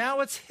us.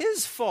 Now it's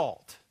his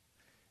fault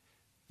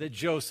that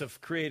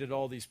Joseph created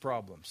all these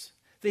problems.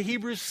 The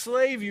Hebrew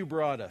slave you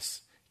brought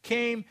us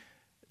came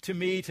to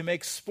me to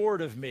make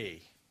sport of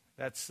me.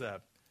 That's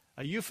a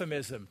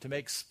euphemism, to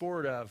make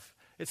sport of.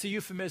 It's a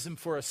euphemism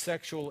for a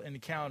sexual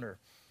encounter.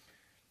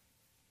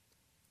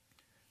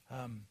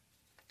 The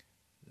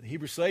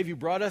Hebrew slave you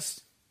brought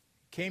us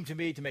came to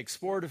me to make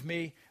sport of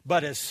me,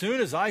 but as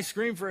soon as I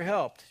screamed for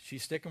help,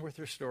 she's sticking with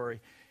her story,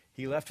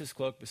 he left his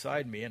cloak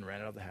beside me and ran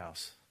out of the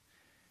house.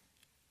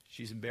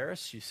 She's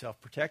embarrassed, she's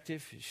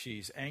self-protective,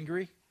 she's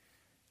angry,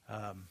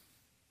 and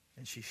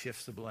she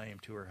shifts the blame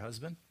to her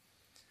husband.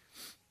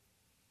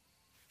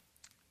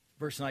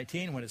 Verse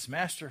 19, when his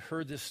master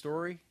heard this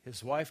story,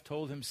 his wife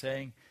told him,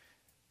 saying,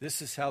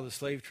 this is how the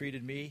slave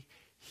treated me.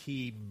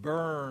 He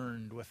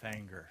burned with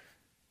anger.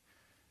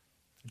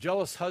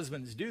 Jealous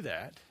husbands do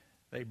that.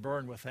 They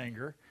burn with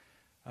anger.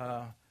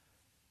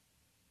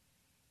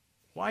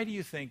 Why do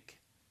you think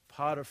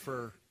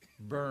Potiphar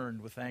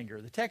burned with anger?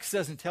 The text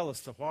doesn't tell us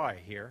the why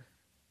here.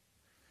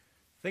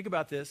 Think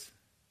about this.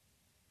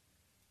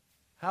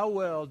 How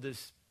well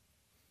does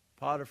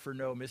Potiphar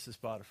know Mrs.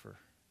 Potiphar?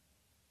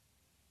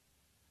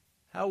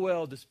 How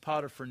well does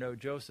Potiphar know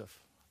Joseph?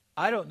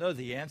 I don't know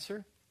the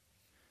answer,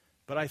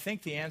 but I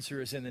think the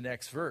answer is in the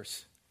next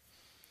verse.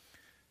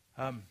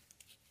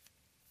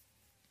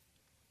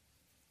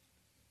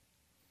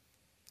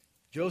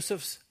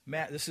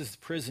 This is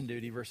prison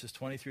duty, verses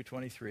 20 through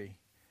 23.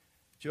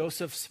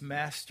 Joseph's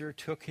master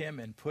took him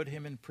and put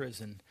him in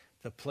prison,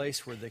 the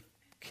place where the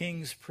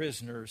king's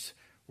prisoners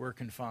were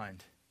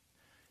confined.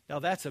 Now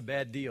that's a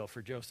bad deal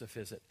for Joseph,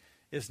 isn't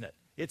it?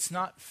 It's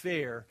not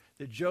fair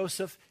that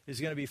Joseph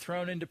is going to be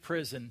thrown into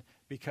prison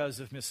because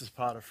of Mrs.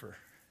 Potiphar.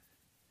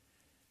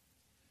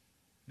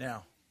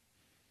 Now,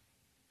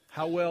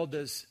 how well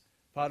does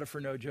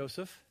Potiphar know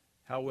Joseph?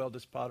 How well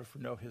does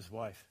Potiphar know his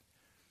wife?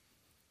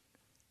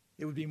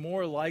 It would be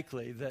more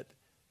likely that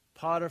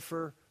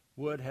Potiphar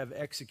would have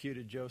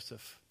executed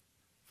Joseph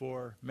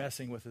for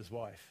messing with his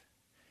wife.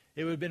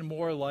 It would have been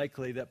more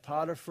likely that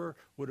Potiphar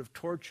would have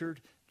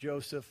tortured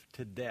Joseph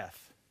to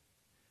death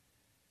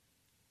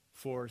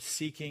for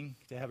seeking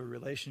to have a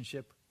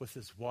relationship with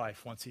his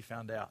wife once he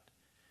found out.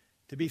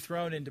 To be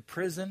thrown into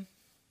prison,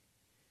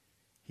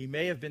 he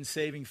may have been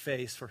saving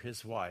face for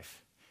his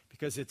wife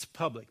because it's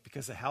public,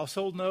 because the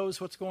household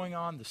knows what's going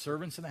on, the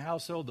servants in the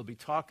household, there'll be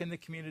talk in the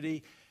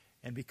community,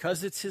 and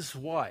because it's his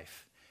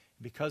wife,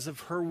 because of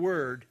her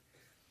word,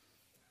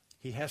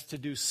 he has to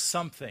do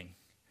something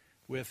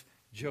with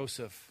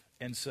Joseph.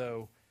 And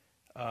so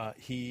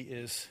he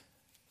is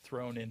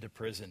thrown into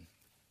prison.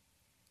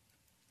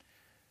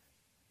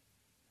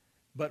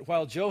 But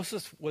while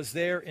Joseph was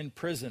there in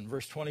prison,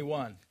 verse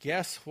 21,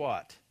 guess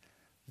what?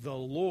 The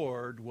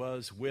Lord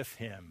was with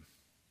him.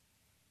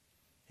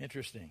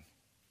 Interesting.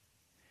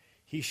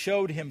 He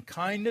showed him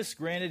kindness,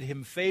 granted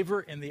him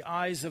favor in the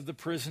eyes of the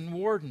prison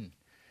warden.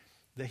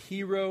 The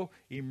hero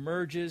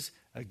emerges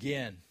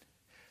again.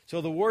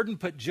 So the warden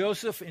put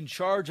Joseph in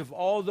charge of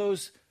all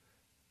those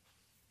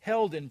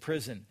held in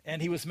prison,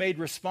 and he was made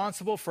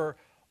responsible for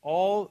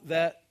all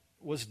that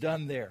was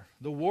done there.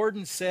 The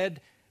warden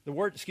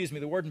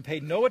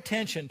paid no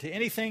attention to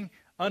anything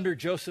under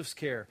Joseph's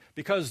care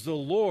because the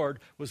Lord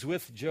was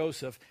with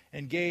Joseph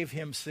and gave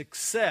him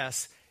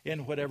success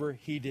in whatever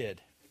he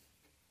did.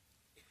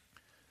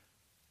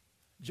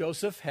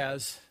 Joseph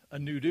has a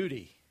new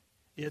duty.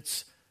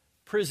 It's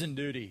prison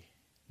duty.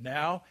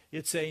 Now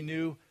it's a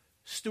new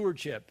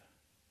stewardship.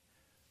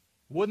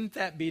 Wouldn't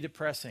that be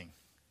depressing?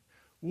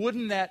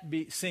 Wouldn't that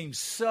seem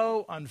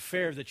so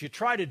unfair that you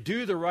try to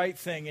do the right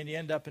thing and you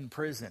end up in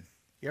prison?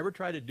 You ever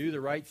try to do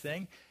the right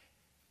thing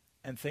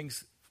and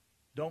things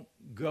don't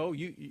go?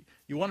 You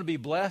want to be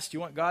blessed. You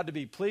want God to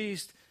be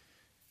pleased.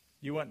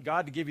 You want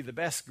God to give you the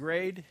best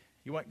grade.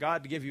 You want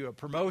God to give you a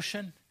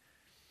promotion.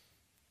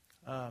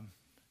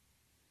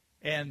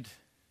 And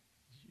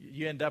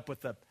you end up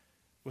with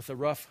a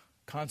rough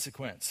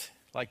consequence,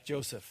 like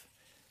Joseph.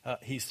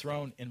 He's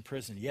thrown in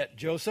prison. Yet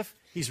Joseph,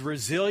 he's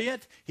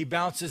resilient. He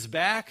bounces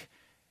back.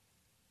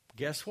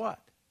 Guess what?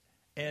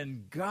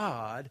 And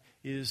God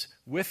is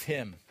with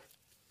him.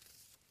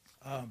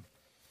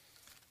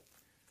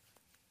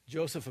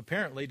 Joseph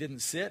apparently didn't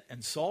sit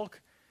and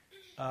sulk.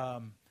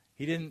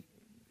 He didn't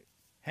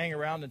hang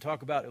around and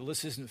talk about,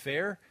 this isn't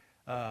fair.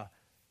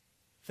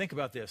 Think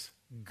about this.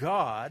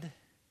 God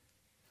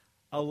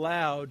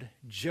allowed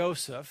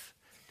Joseph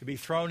to be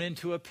thrown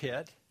into a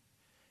pit.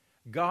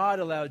 God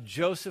allowed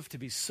Joseph to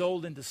be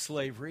sold into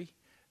slavery.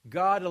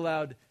 God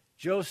allowed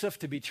Joseph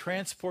to be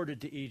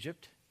transported to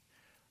Egypt.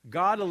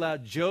 God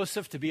allowed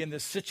Joseph to be in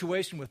this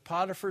situation with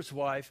Potiphar's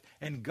wife,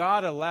 and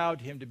God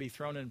allowed him to be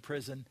thrown in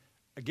prison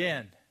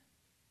again.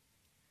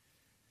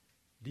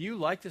 Do you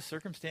like the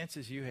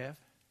circumstances you have?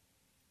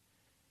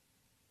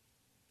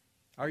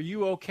 Are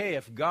you okay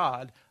if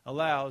God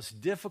allows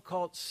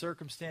difficult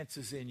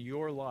circumstances in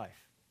your life?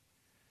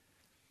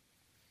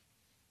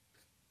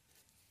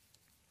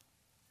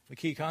 The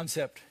key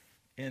concept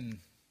in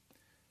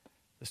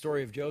the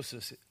story of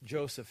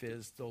Joseph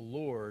is the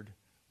Lord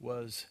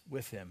was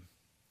with him.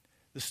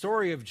 The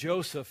story of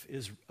Joseph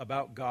is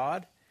about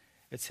God.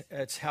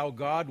 It's how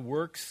God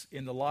works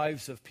in the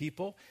lives of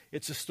people.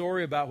 It's a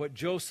story about what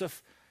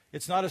Joseph,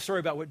 it's not a story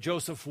about what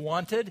Joseph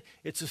wanted.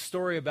 It's a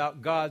story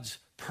about God's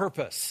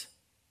purpose.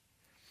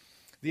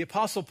 The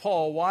Apostle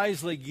Paul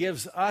wisely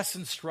gives us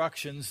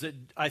instructions that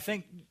I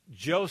think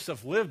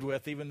Joseph lived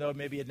with, even though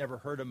maybe he had never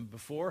heard them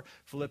before.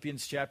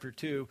 Philippians chapter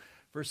 2,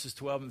 verses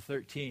 12 and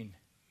 13.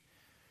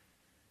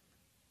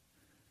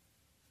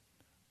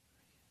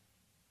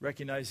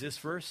 Recognize this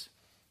verse?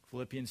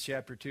 Philippians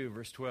chapter 2,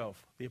 verse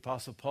 12. The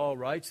Apostle Paul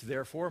writes,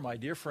 "Therefore, my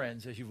dear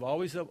friends, as you've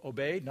always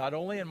obeyed, not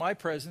only in my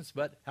presence,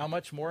 but how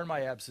much more in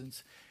my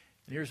absence."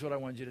 And here's what I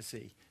want you to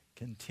see.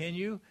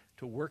 Continue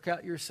to work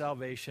out your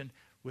salvation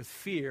with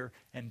fear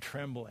and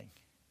trembling.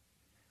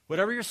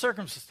 Whatever your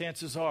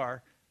circumstances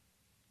are,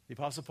 the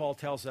Apostle Paul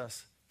tells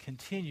us,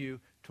 continue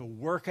to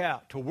work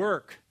out, to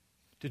work,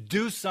 to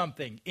do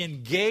something.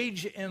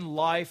 Engage in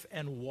life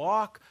and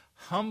walk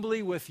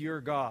humbly with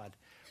your God.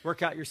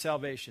 Work out your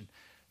salvation.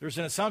 There's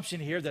an assumption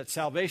here that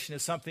salvation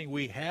is something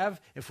we have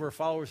if we're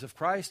followers of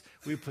Christ.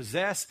 We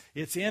possess,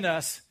 it's in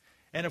us,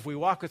 and if we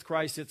walk with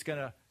Christ, it's going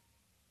to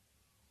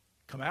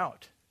come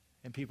out,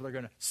 and people are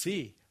going to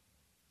see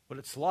what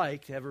it's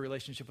like to have a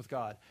relationship with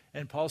God.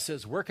 And Paul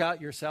says, work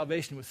out your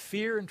salvation with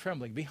fear and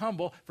trembling. Be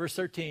humble. Verse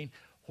 13,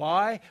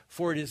 why?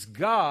 For it is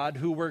God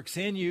who works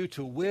in you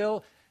to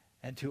will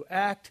and to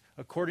act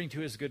according to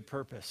his good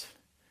purpose.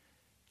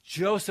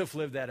 Joseph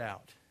lived that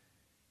out.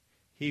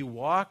 He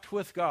walked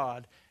with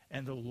God,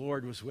 and the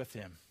Lord was with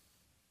him.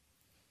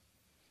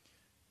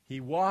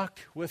 He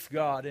walked with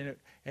God,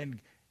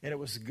 and it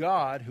was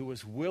God who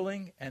was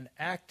willing and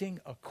acting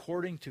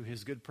according to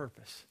his good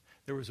purpose.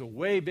 There was a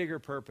way bigger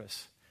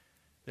purpose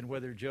than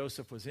whether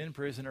Joseph was in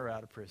prison or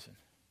out of prison.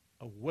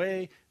 A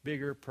way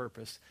bigger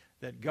purpose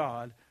that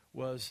God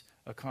was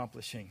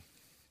accomplishing.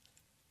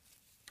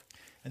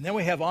 And then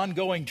we have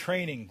ongoing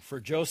training for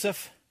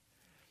Joseph.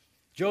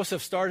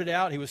 Joseph started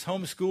out, he was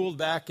homeschooled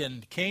back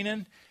in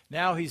Canaan.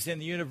 Now he's in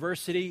the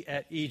university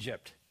at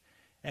Egypt,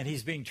 and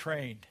he's being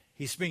trained.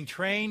 He's being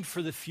trained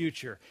for the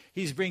future.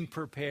 He's being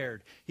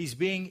prepared. He's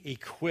being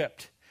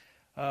equipped.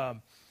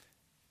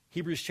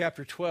 Hebrews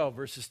chapter 12,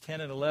 verses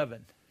 10 and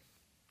 11.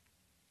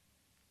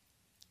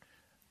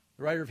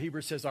 The writer of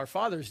Hebrews says, our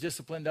fathers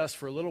disciplined us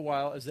for a little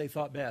while as they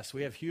thought best.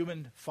 We have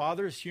human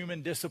fathers,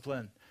 human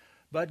discipline.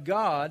 But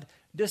God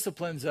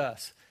disciplines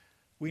us.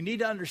 We need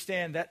to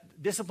understand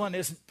that discipline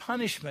isn't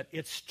punishment,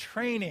 it's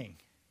training.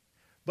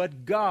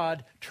 But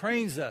God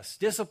trains us,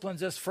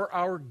 disciplines us for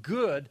our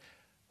good.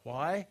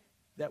 Why?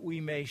 That we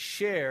may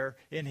share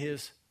in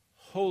his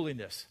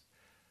holiness.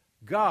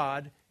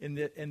 God, in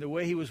the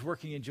way he was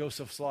working in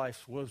Joseph's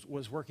life,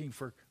 was working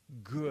for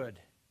good.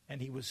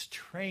 And he was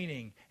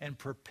training and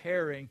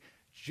preparing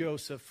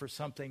Joseph for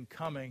something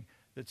coming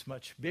that's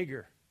much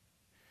bigger.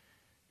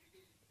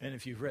 And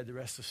if you've read the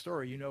rest of the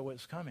story, you know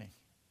what's coming.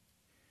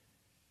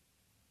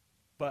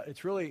 But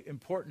it's really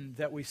important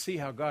that we see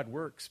how God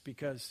works,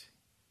 because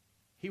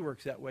he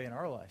works that way in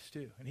our lives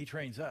too. And he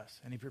trains us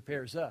and he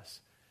prepares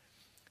us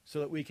so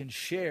that we can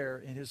share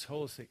in his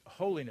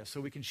holiness,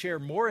 so we can share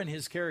more in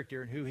his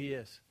character and who he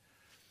is.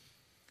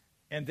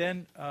 And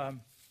then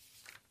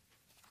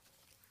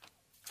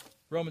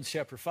Romans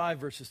chapter 5,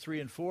 verses 3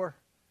 and 4.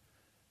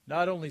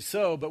 Not only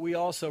so, but we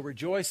also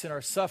rejoice in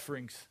our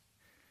sufferings.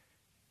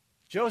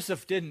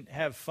 Joseph didn't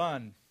have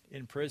fun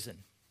in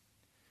prison.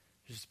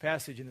 There's a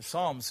passage in the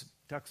Psalms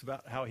that talks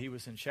about how he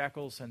was in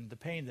shackles and the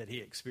pain that he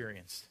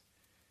experienced.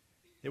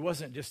 It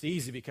wasn't just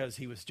easy because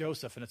he was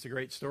Joseph, and it's a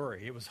great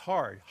story. It was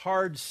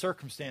hard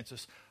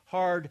circumstances,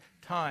 hard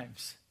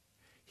times.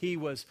 He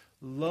was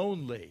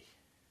lonely.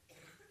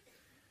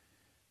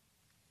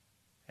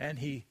 And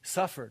he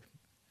suffered.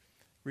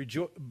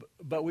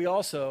 But we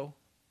also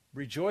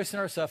rejoice in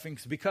our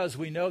sufferings because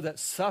we know that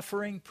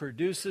suffering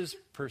produces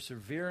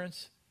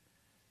perseverance,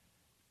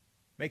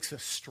 makes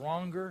us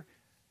stronger,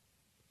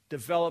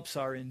 develops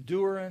our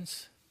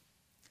endurance.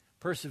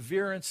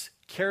 Perseverance,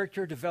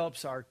 character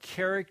develops our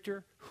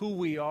character, who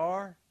we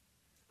are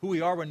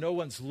when no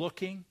one's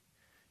looking.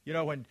 You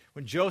know, when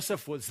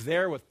Joseph was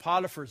there with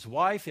Potiphar's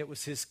wife, it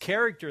was his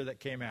character that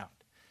came out.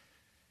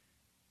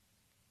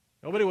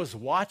 Nobody was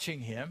watching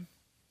him.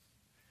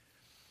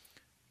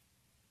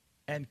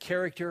 And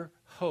character,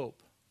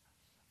 hope.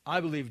 I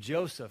believe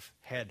Joseph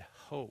had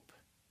hope.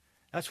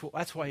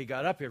 That's why he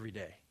got up every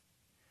day.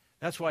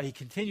 That's why he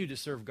continued to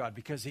serve God,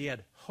 because he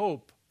had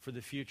hope for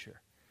the future.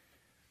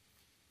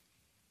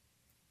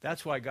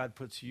 That's why God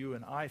puts you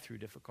and I through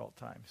difficult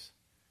times.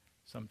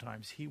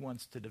 Sometimes he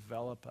wants to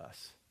develop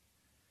us.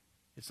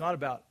 It's not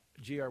about,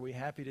 gee, are we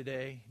happy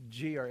today?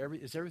 Gee,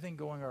 is everything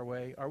going our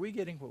way? Are we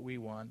getting what we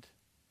want?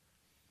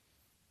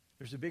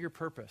 There's a bigger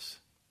purpose.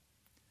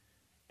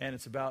 And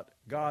it's about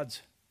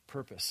God's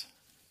purpose.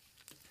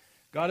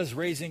 God is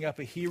raising up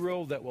a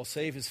hero that will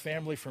save his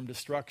family from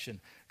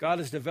destruction. God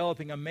is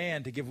developing a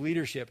man to give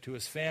leadership to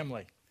his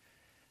family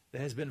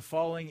that has been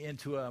falling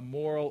into a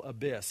moral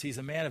abyss. He's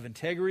a man of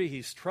integrity.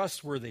 He's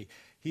trustworthy.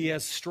 He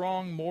has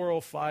strong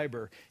moral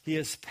fiber. He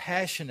is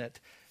passionate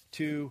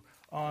to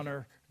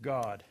honor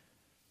God.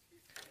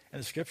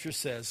 And the scripture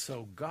says,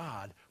 so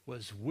God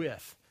was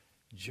with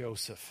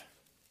Joseph.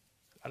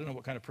 I don't know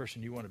what kind of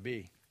person you want to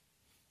be.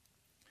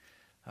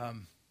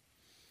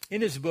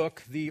 In his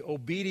book, The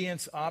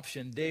Obedience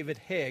Option, David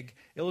Haig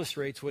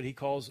illustrates what he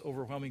calls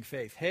overwhelming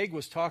faith. Haig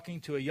was talking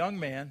to a young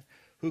man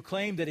who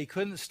claimed that he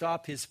couldn't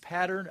stop his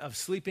pattern of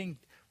sleeping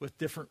with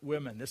different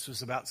women. This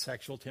was about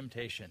sexual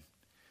temptation.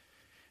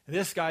 And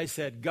this guy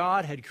said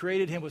God had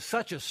created him with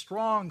such a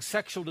strong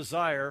sexual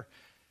desire.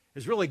 It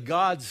was really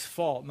God's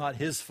fault, not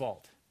his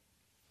fault.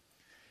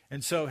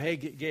 And so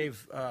Haig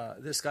gave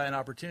this guy an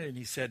opportunity, and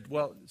he said,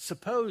 well,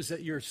 suppose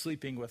that you're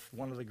sleeping with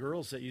one of the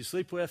girls that you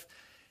sleep with,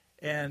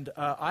 and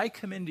I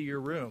come into your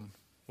room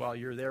while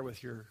you're there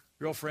with your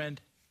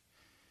girlfriend,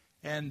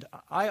 and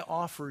I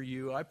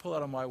pull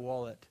out of my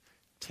wallet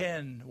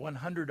 10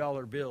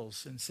 $100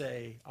 bills and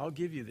say, I'll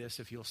give you this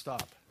if you'll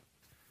stop.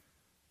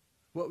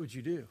 What would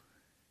you do?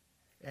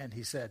 And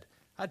he said,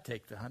 I'd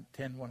take the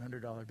 10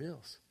 $100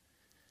 bills.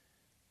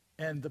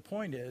 And the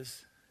point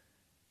is,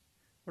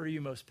 what are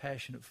you most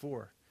passionate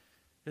for?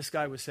 This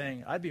guy was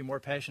saying, I'd be more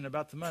passionate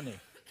about the money.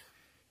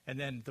 And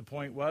then the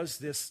point was,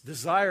 this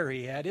desire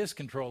he had is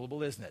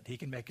controllable, isn't it? He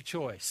can make a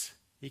choice.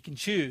 He can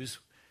choose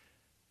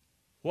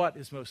what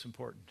is most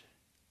important.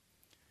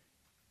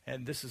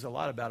 And this is a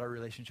lot about our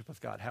relationship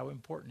with God. How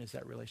important is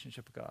that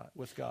relationship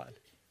with God?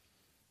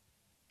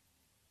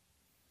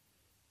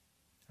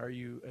 Are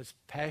you as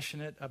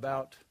passionate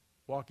about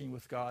walking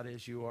with God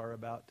as you are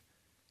about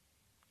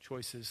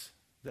choices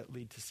that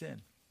lead to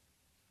sin?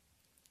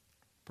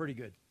 Pretty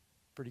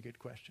good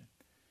question.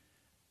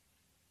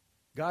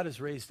 God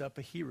has raised up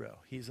a hero.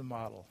 He's a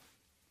model.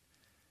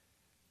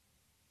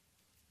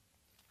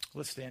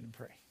 Let's stand and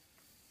pray.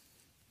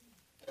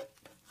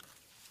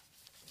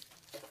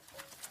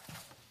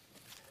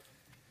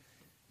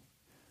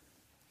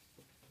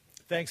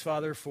 Thanks,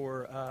 Father,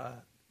 for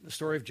the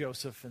story of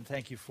Joseph, and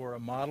thank you for a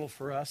model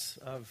for us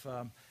of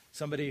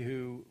somebody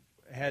who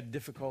had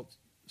difficult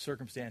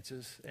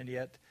circumstances, and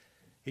yet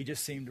he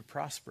just seemed to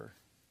prosper.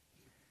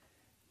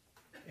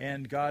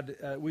 And God,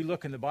 we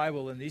look in the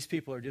Bible, and these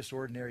people are just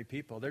ordinary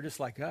people. They're just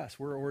like us.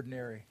 We're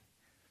ordinary.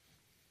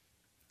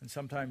 And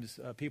sometimes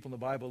people in the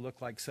Bible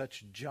look like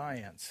such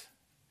giants.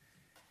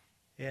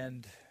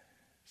 And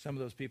some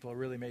of those people have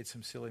really made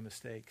some silly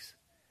mistakes.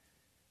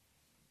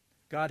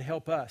 God,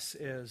 help us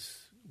as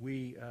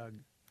we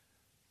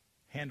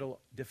handle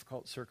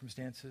difficult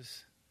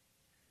circumstances.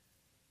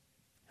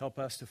 Help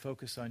us to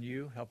focus on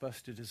you. Help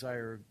us to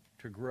desire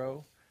to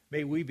grow.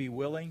 May we be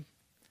willing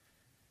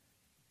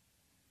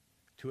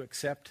to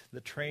accept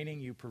the training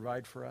you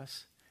provide for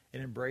us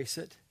and embrace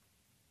it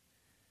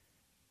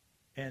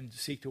and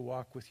seek to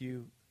walk with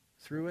you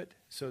through it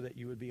so that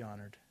you would be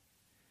honored.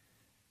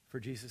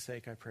 For Jesus'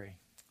 sake, I pray.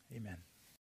 Amen.